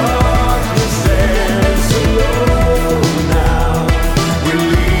darkness dance alone now. We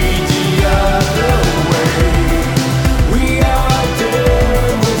lead the other way. We are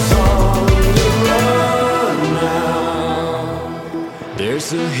devils on the run.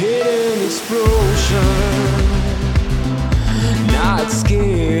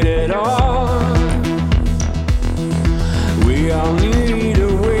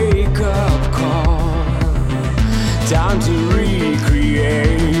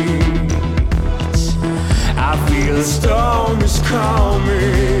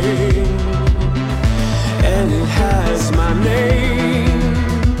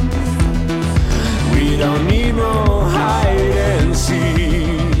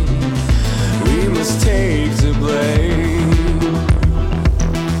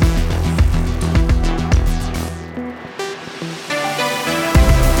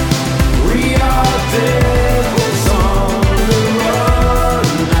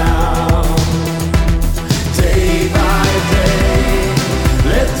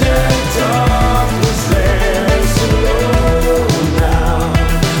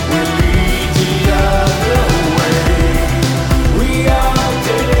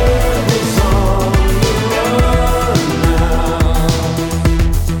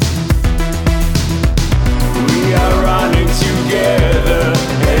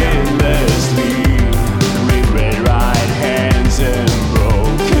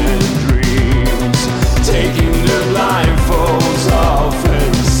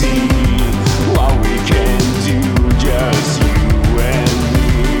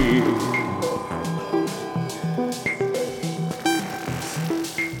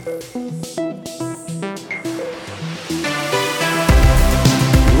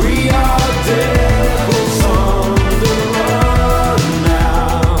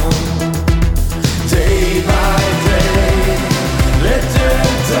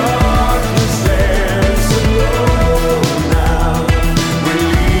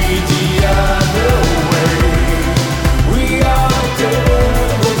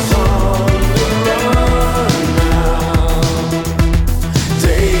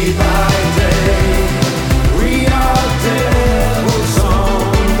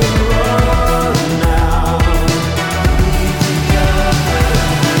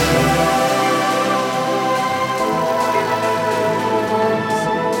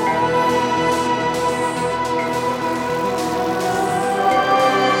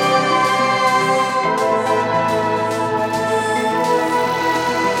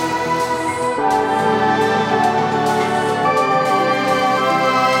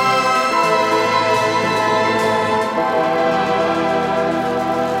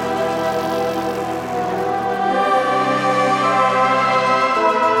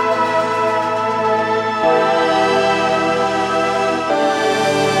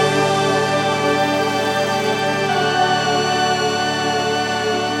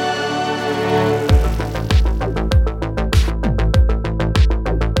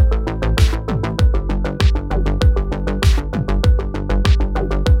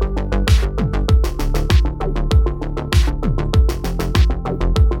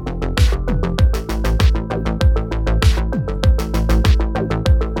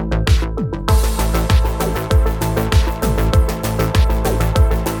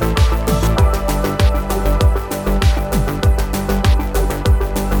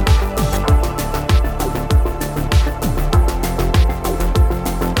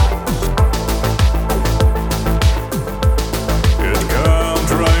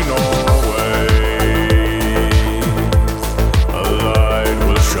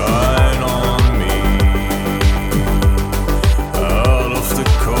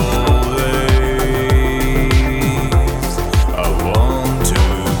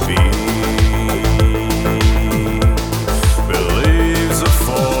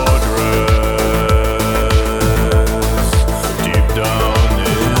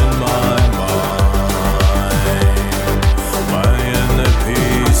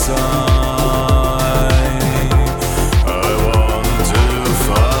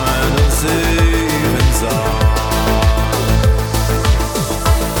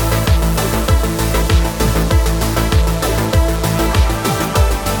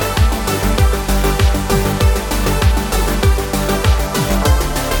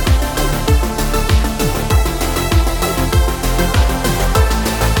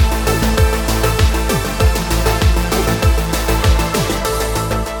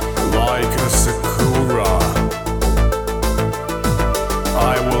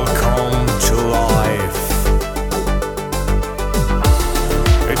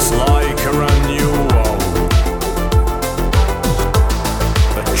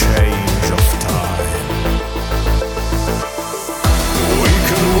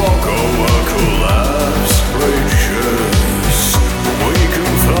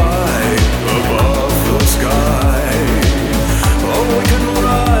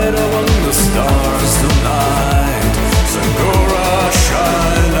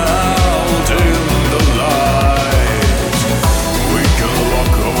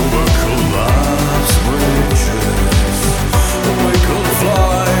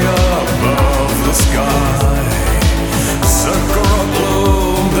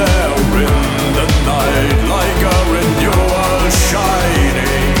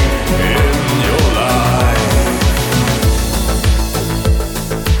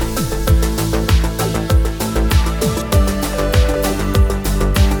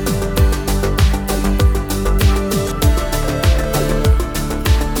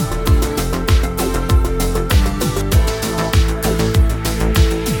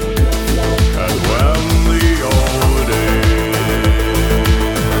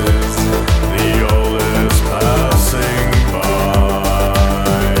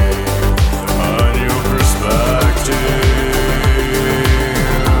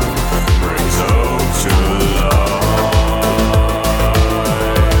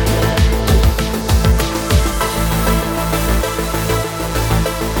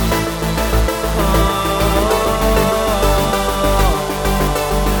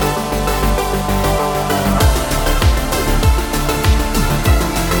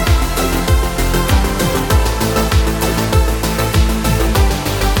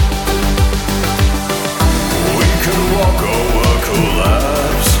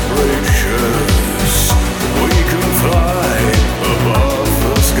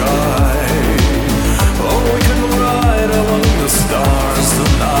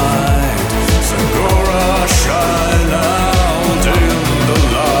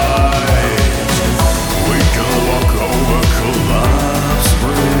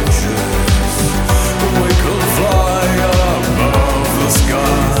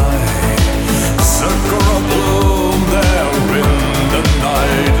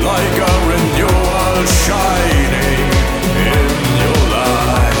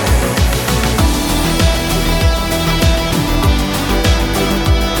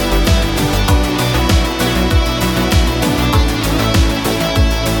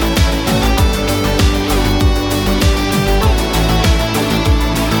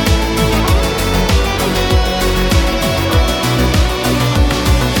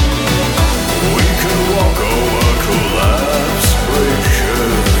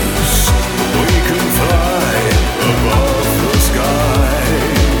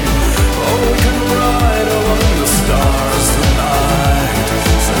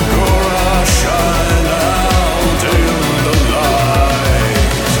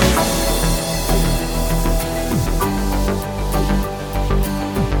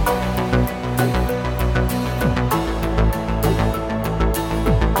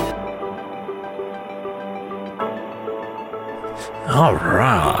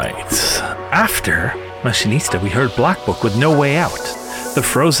 After Machinista, we heard Black Book with No Way Out. The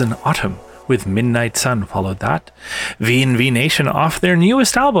Frozen Autumn with Midnight Sun followed that. V&V Nation off their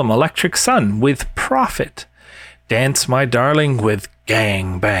newest album, Electric Sun, with Profit. Dance My Darling with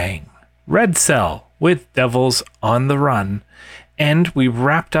Gang Bang. Red Cell with Devils on the Run. And we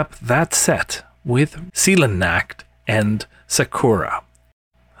wrapped up that set with Seelennacht and Sakura.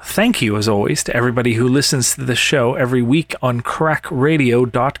 Thank you, as always, to everybody who listens to the show every week on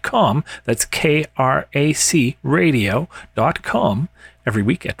crackradio.com. That's KRAC radio.com. Every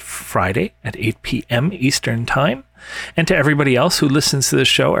week at Friday at 8 p.m. Eastern Time. And to everybody else who listens to the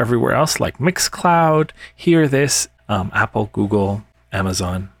show everywhere else, like Mixcloud, Hear This, Apple, Google,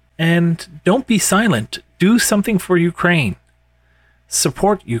 Amazon. And don't be silent. Do something for Ukraine.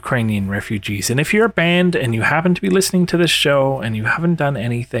 Support Ukrainian refugees. And if you're a band and you happen to be listening to this show and you haven't done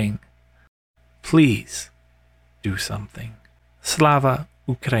anything, please do something. Slava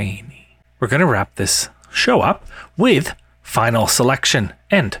Ukraini. We're going to wrap this show up with Final Selection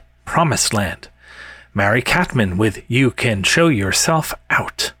and Promised Land. Mary Catman with You Can Show Yourself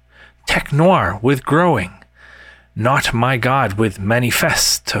Out. Tech Noir with Growing. Not My God with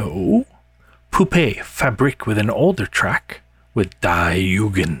Manifesto. Poupée Fabrique with an older track with Die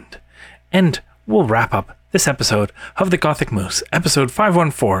Jugend. And we'll wrap up this episode of the Gothic Moose, episode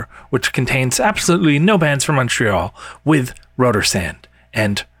 514, which contains absolutely no bands from Montreal, with Rotor Sand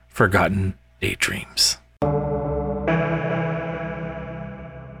and Forgotten Daydreams.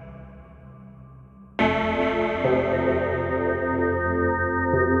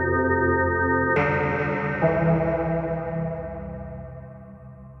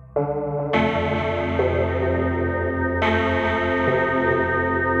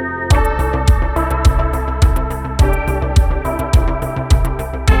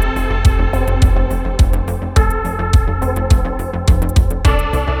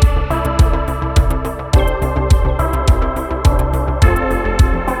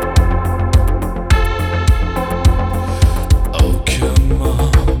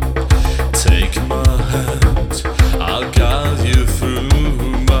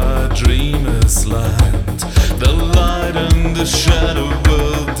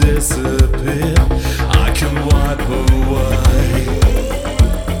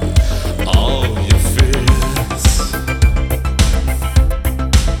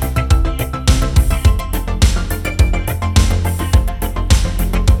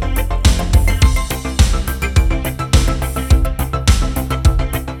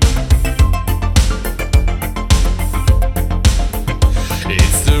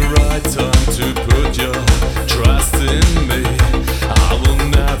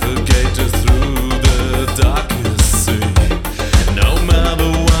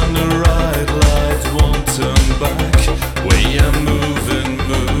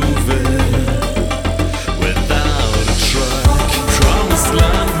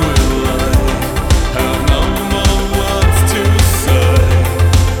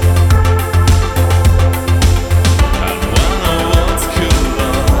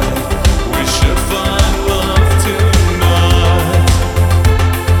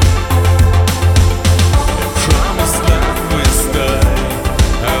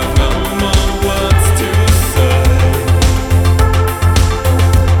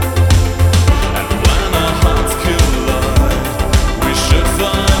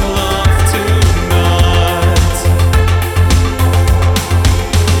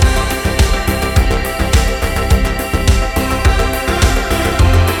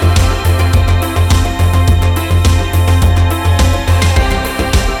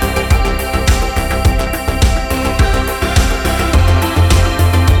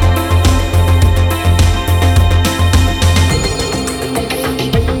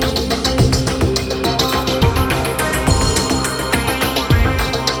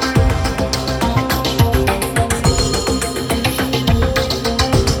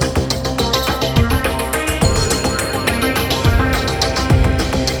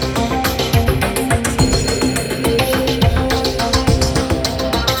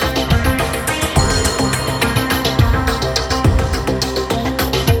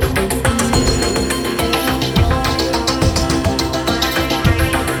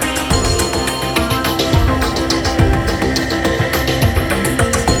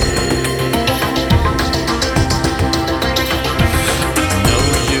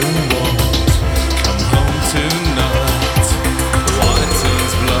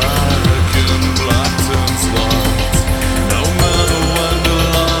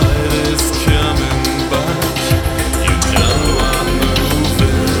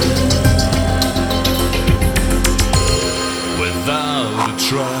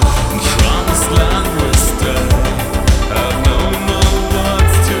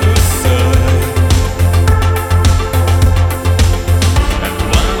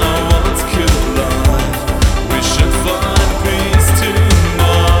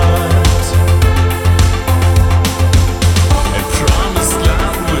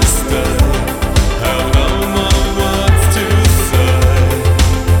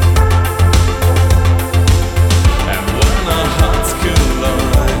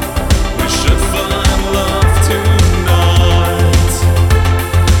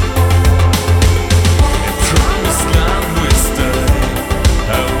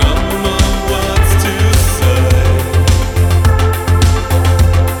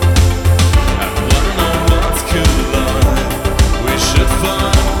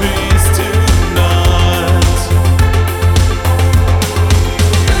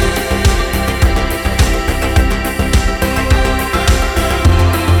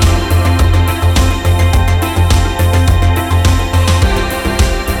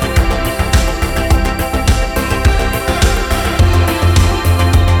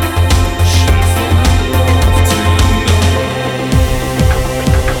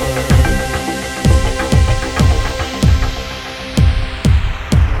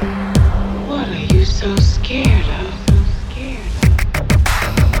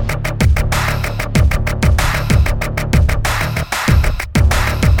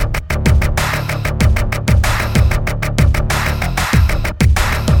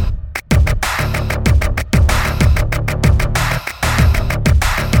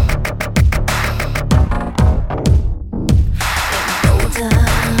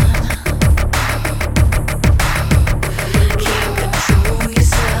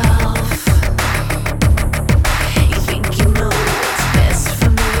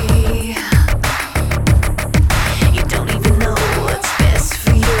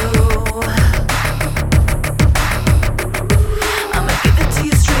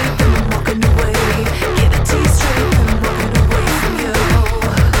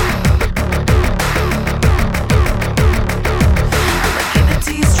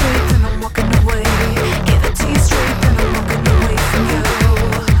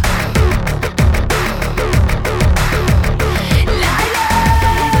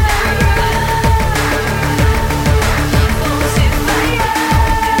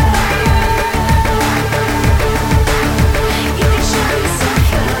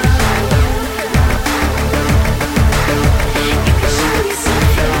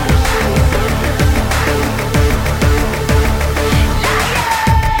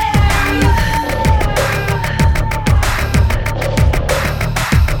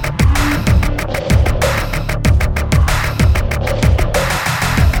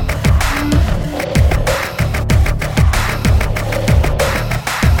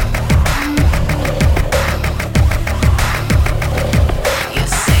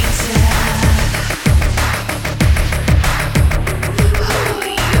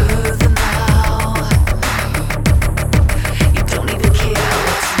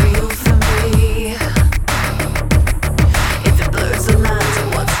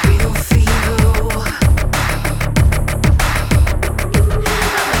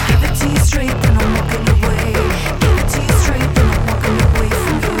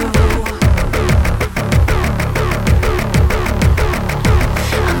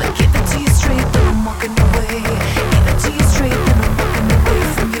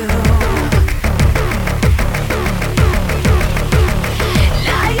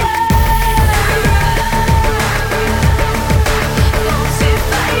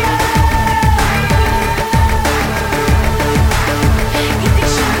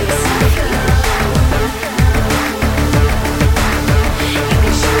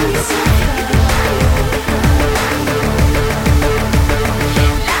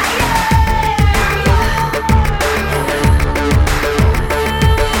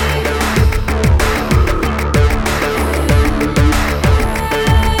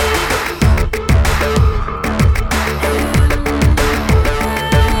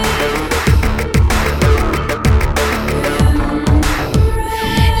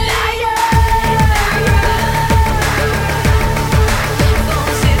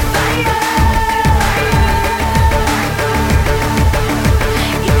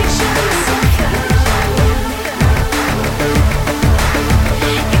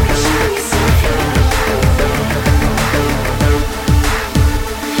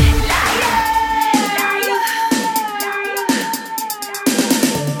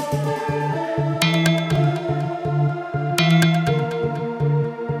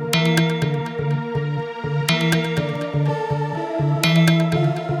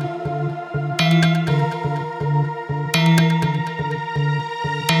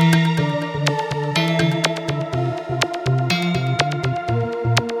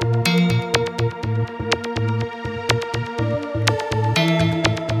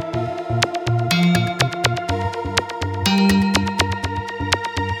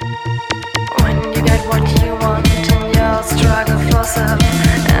 yourself,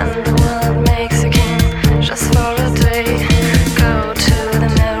 and the world makes you king just for a day. Go to the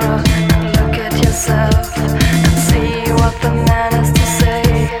mirror and look at yourself and see what the man has to say.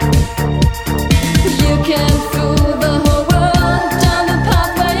 You can fool the whole world down the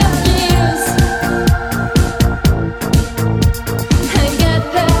pathway of years and get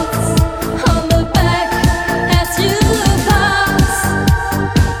pats on the back as you pass.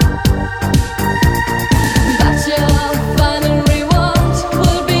 But your final reward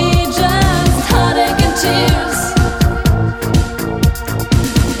will be just heartache and tears.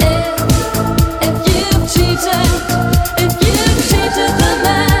 If you've cheated, if you've cheated the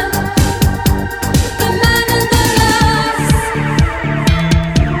man in the glass.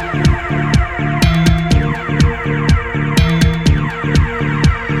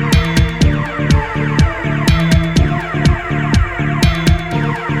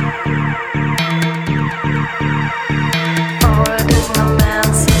 For it is no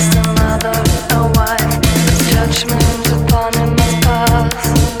man's sister, mother, or wife, whose judgment upon him must pass.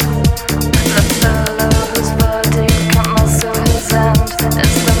 The fellow whose verdict can't muster his end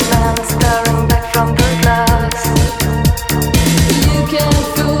is the man staring back from the glass. You can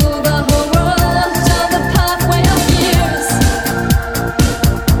fool the whole world down the pathway of years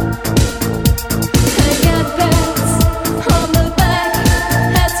and get pats on the back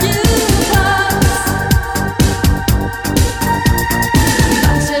as you pass.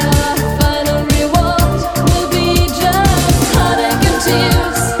 But your final reward will be just heartache and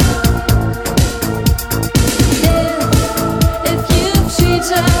tears. If you've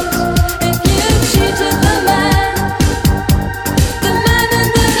cheated, if you've cheated the man in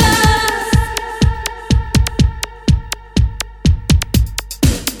the glass.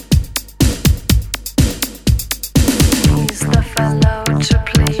 He's the fellow to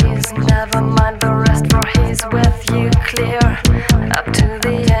please. Never mind the rest, for he's with you clear up to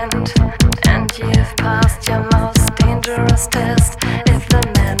the end. And you've passed your most dangerous test if the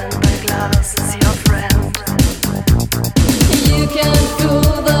man in the glass is your friend. You can fool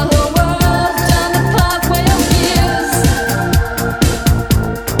the whole world down the pathway of years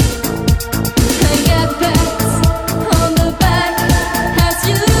and get pats on the back as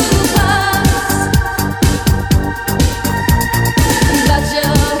you pass. But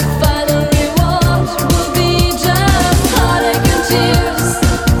your final reward will be just heartache and tears.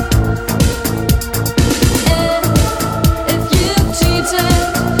 If you've cheated,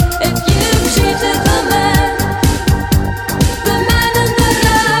 if you've cheated the man in the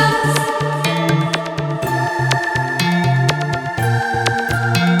glass.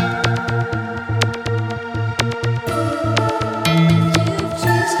 You've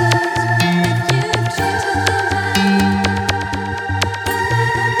cheated, you've cheated the man.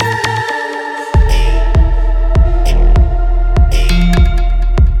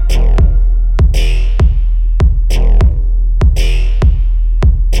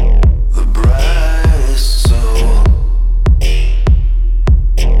 The brightest soul,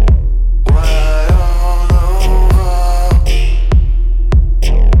 wide all over.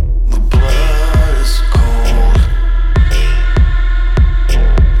 The blood is cold,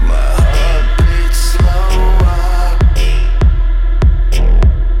 my heart beats slower.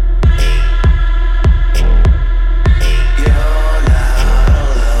 You're not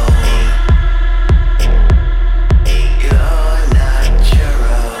alone, you're not your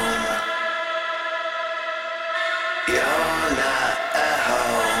own. You're not at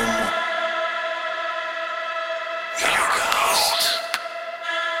home. You're a ghost.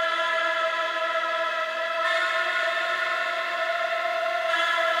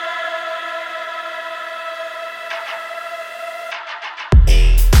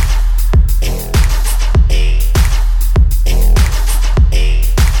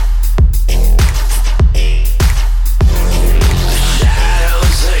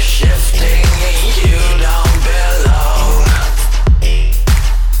 Shadows are shifting and you don't belong.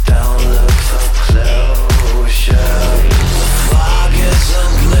 Don't look for closure. The fog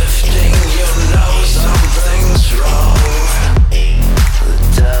isn't lifting, you know something's wrong. The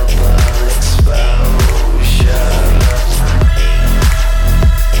double exposure.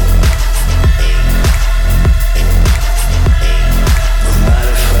 The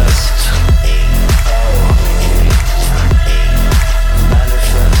manifest. Oh.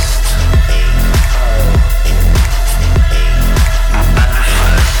 Manifest. Oh.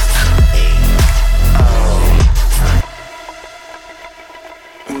 Manifest. Oh.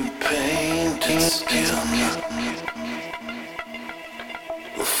 We painted skin.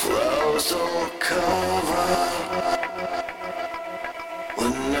 The flows will cover.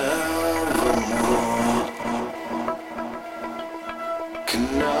 We're never more.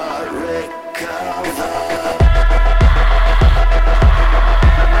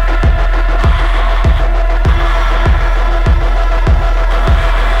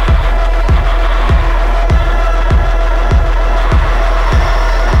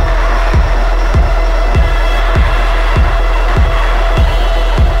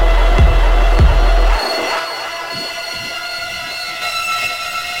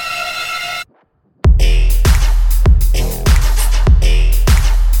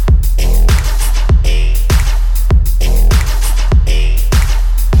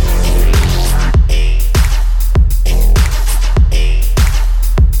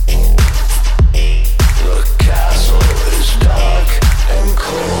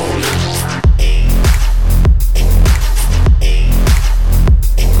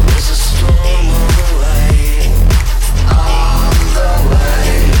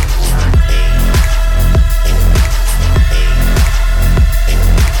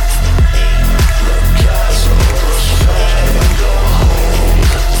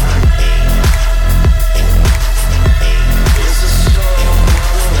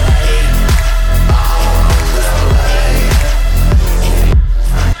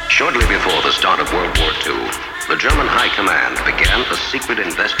 secret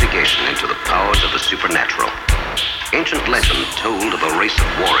investigation into the powers of the supernatural. Ancient legend told of a race of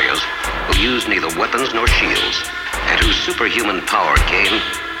warriors who used neither weapons nor shields, and whose superhuman power came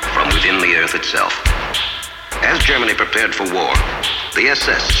from within the earth itself. As Germany prepared for war, the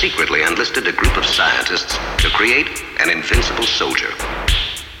SS secretly enlisted a group of scientists to create an invincible soldier.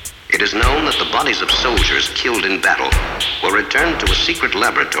 It is known that the bodies of soldiers killed in battle were returned to a secret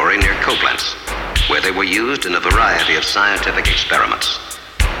laboratory near Koblenz, where they were used in a variety of scientific experiments.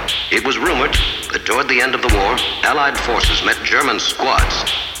 It was rumored that toward the end of the war, Allied forces met German squads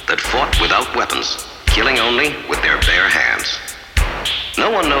that fought without weapons, killing only with their bare hands. No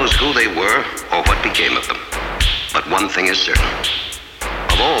one knows who they were or what became of them. But one thing is certain.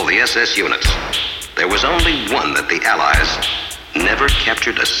 Of all the SS units, there was only one that the Allies never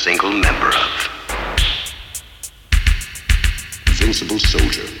captured a single member of. Invincible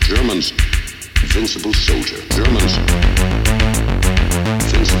soldier, Germans. Invincible soldier, Germans.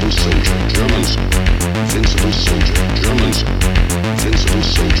 Invincible soldier, Germans. Invincible soldier, Germans. Invincible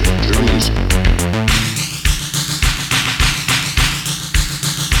soldier, Germans.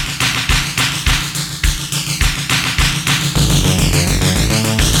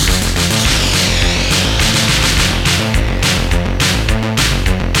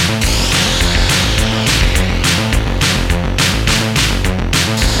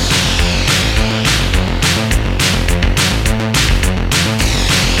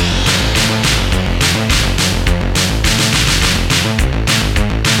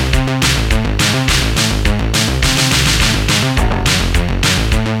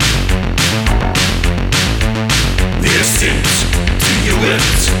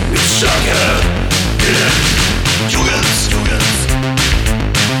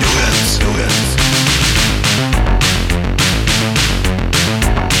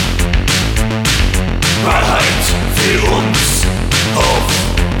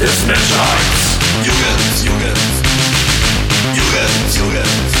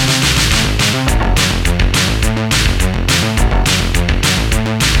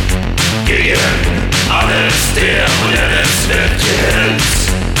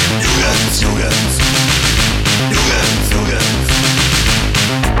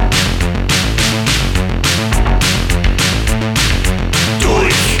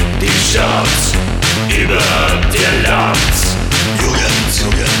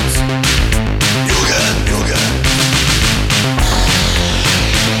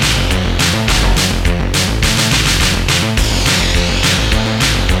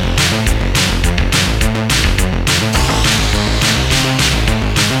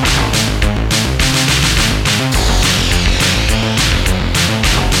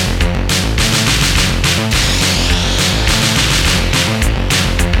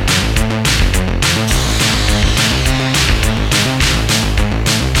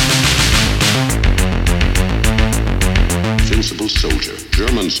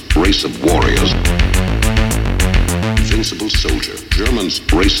 Race of warriors. Invincible soldier, Germans,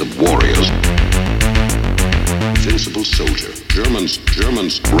 race of warriors. Invincible soldier, Germans,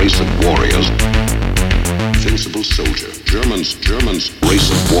 race of warriors. Invincible soldier, Germans, race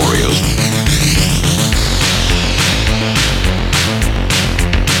of warriors.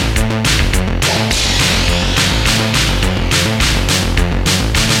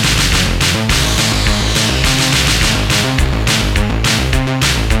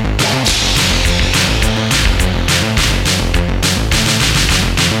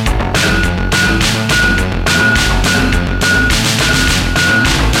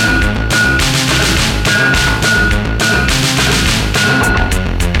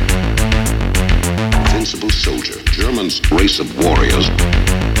 Race of warriors.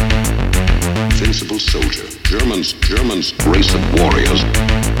 Invincible soldier, Germans, race of warriors.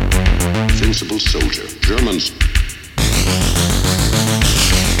 Invincible soldier, Germans.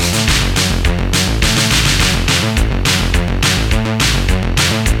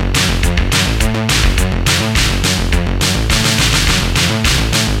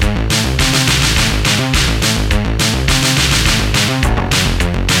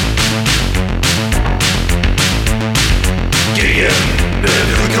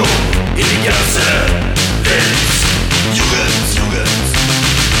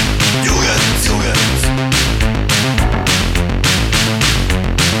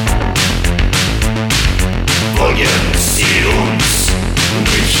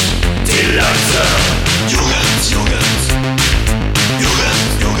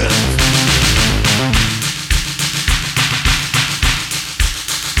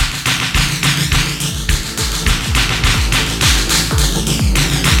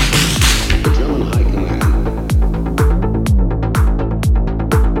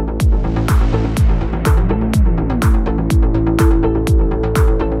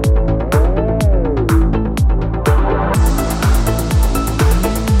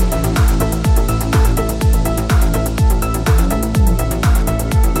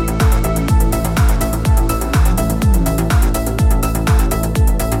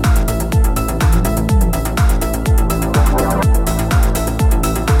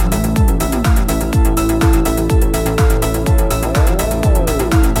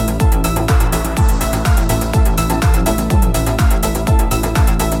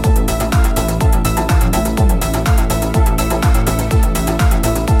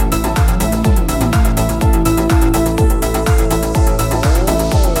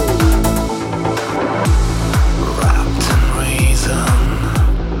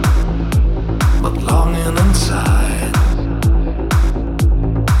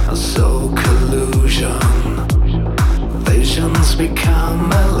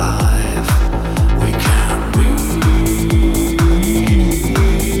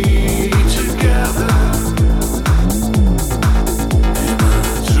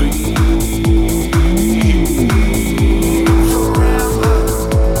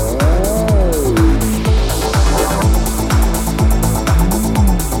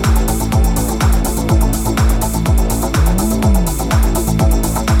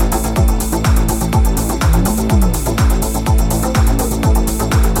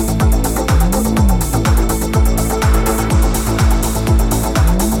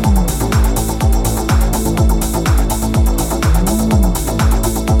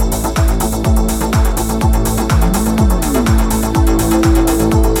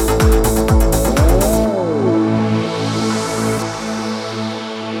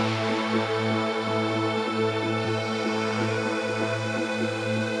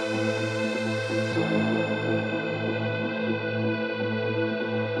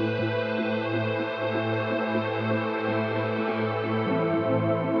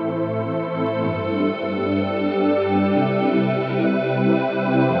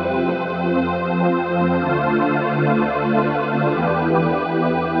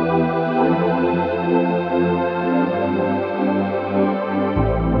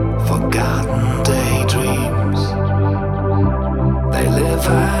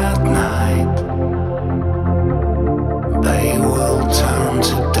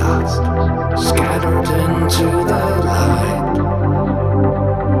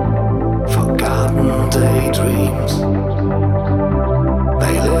 daydreams.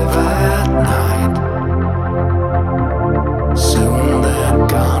 They live at night. Soon they're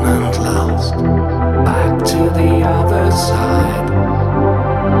gone and lost. Back to the other side.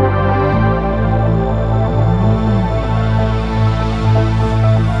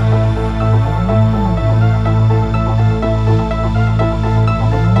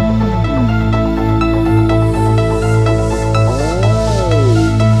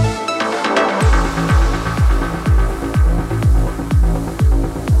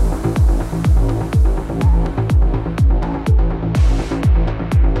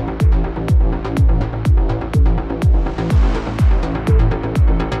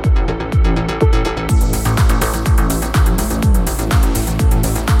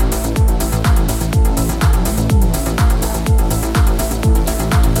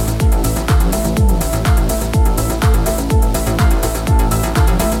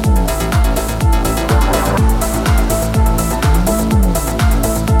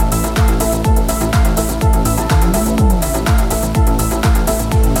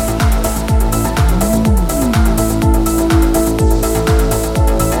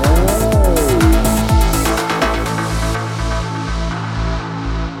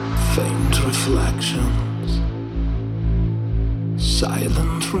 Faint reflections,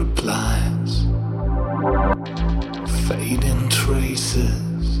 silent replies, fading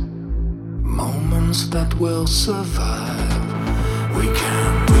traces, moments that will survive. We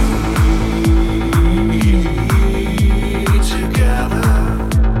can be together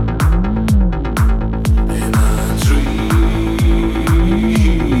in a dream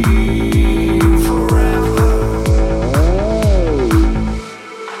forever.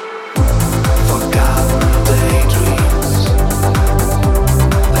 Forgotten daydreams,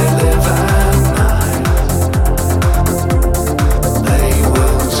 they live at night. They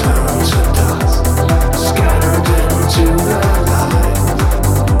will turn to dust, scattered into the light.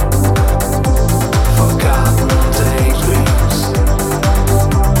 Forgotten daydreams,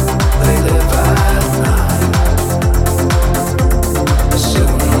 they live at night.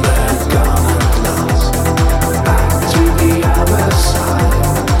 Soon they're gone and lost, back to the other side.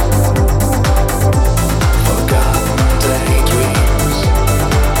 Forgotten daydreams.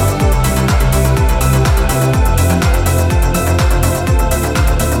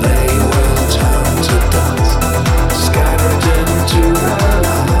 They will turn to dust, scattered into the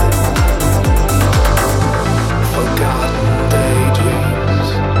light. Forgotten daydreams.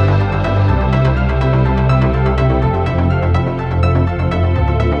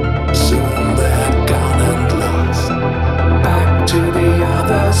 Soon they're gone and lost, back to the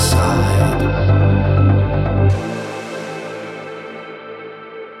other side.